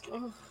 Just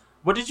kidding.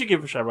 What did you give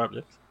for Sharp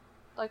Objects?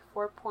 Like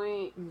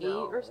 4.8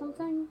 No. or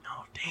something?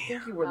 Oh, I think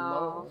damn. you were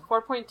No,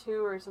 low.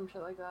 4.2 or some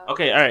shit like that.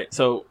 Okay, all right,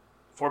 so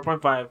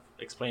 4.5,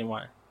 explain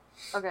why.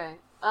 Okay.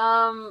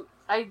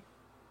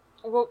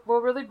 What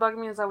really bugged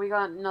me is that we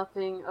got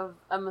nothing of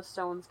Emma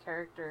Stone's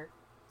character.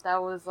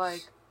 That was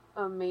like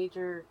a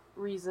major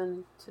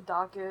reason to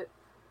dock it.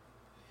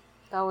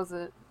 That was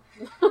it.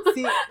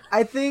 See,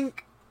 I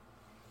think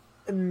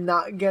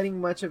not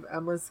getting much of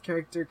Emma's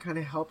character kind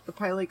of helped the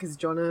pilot because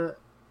Jonah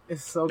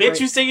is so Bitch,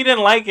 great. you say you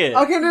didn't like it.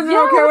 Okay, no,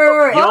 Yeah, okay, what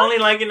wait. You only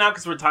like it now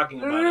because we're talking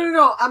No, about no, no, it.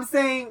 no. I'm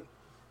saying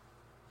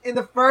in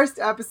the first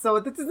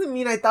episode, that doesn't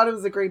mean I thought it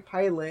was a great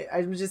pilot.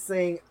 I'm just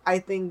saying I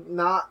think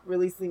not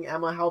releasing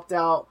Emma helped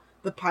out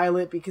the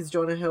pilot because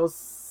Jonah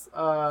Hill's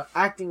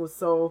acting was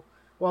so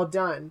well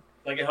done.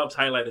 Like, it helps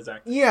highlight his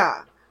acting.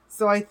 Yeah.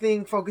 So I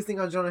think focusing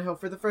on Jonah Hill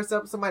for the first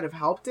episode might have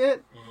helped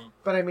it. Mhm.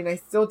 But I mean, I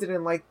still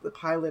didn't like the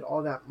pilot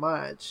all that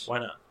much. Why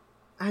not?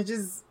 I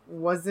just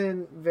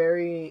wasn't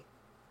very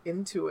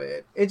into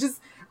it. It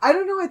just, I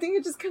don't know, I think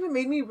it just kind of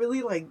made me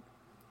really, like,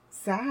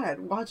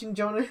 sad watching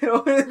Jonah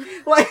Hill,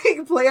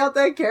 like, play out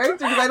that character,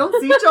 because I don't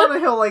see Jonah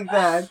Hill like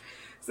that.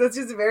 So it's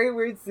just very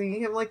weird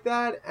seeing him like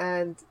that,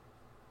 and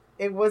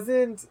it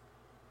wasn't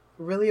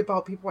really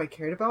about people I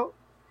cared about.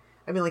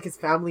 I mean, like, his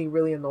family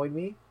really annoyed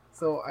me,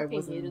 so I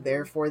wasn't hated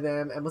there them. for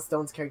them. Emma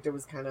Stone's character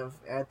was kind of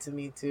to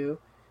me, too,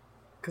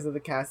 because of the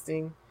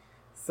casting.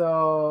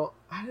 So,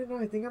 I don't know,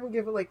 I think I'm gonna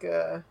give it, like,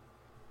 a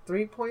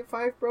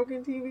 3.5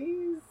 broken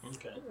TVs.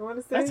 Okay. I want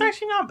to say. That's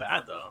actually not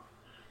bad, though.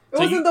 It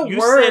So wasn't the you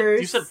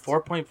worst. You said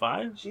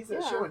 4.5? She said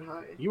Yeah. she went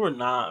high. You were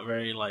not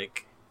very,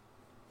 like,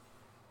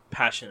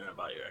 passionate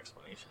about your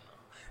explanation,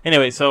 though.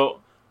 Anyway,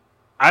 so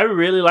I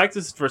really liked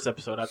this first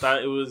episode. I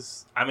thought it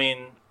was, I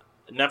mean,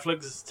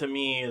 Netflix to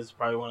me is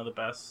probably one of the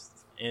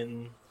best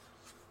in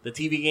the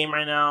TV game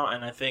right now,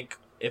 and I think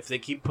if they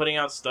keep putting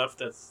out stuff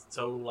that's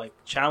so, like,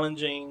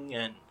 challenging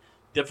and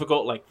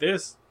difficult like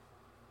this,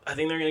 I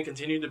think they're going to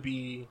continue to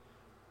be,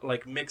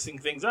 like, mixing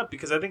things up,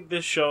 because I think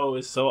this show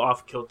is so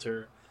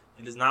off-kilter.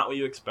 It is not what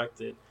you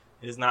expected.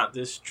 It is not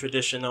this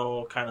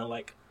traditional kind of,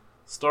 like,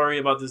 story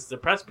about this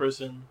depressed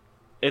person.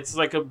 It's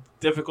like a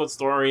difficult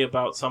story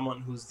about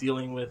someone who's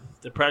dealing with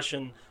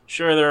depression.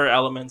 Sure, there are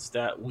elements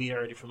that we are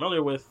already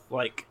familiar with,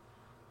 like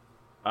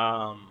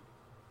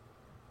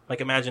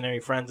like imaginary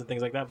friends and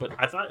things like that. But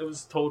I thought it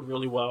was told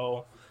really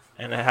well,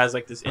 and it has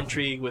like this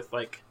intrigue with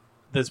like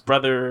this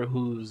brother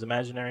who's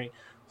imaginary.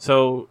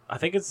 So I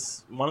think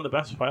it's one of the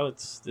best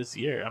pilots this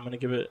year. I'm gonna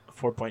give it a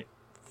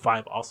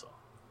 4.5 also.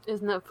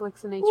 Is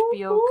Netflix an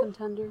HBO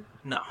contender?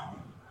 No,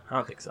 I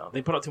don't think so.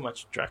 They put out too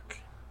much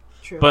Drek.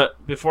 True.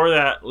 But before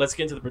that, let's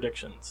get into the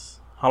predictions.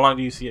 How long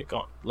do you see it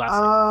going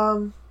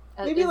lasting?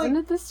 Maybe Isn't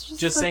like it this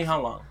Just like, say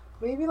how long.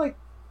 maybe like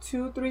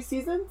 2-3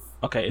 seasons.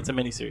 Okay, it's a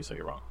miniseries, so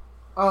you're wrong.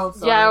 Oh,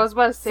 sorry. Yeah, I was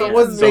about to say. So it's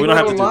what's So we Big don't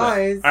have to Little do that.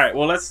 Lies? All right,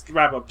 well, let's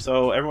wrap up.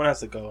 So everyone has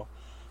to go.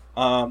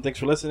 Thanks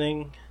for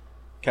listening.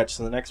 Catch us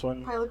in the next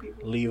one. Pilot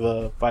people. Leave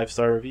a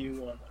 5-star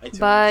review on iTunes.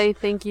 Bye.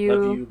 Thank you.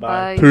 Love you.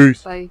 Bye. Bye.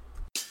 Peace. Bye.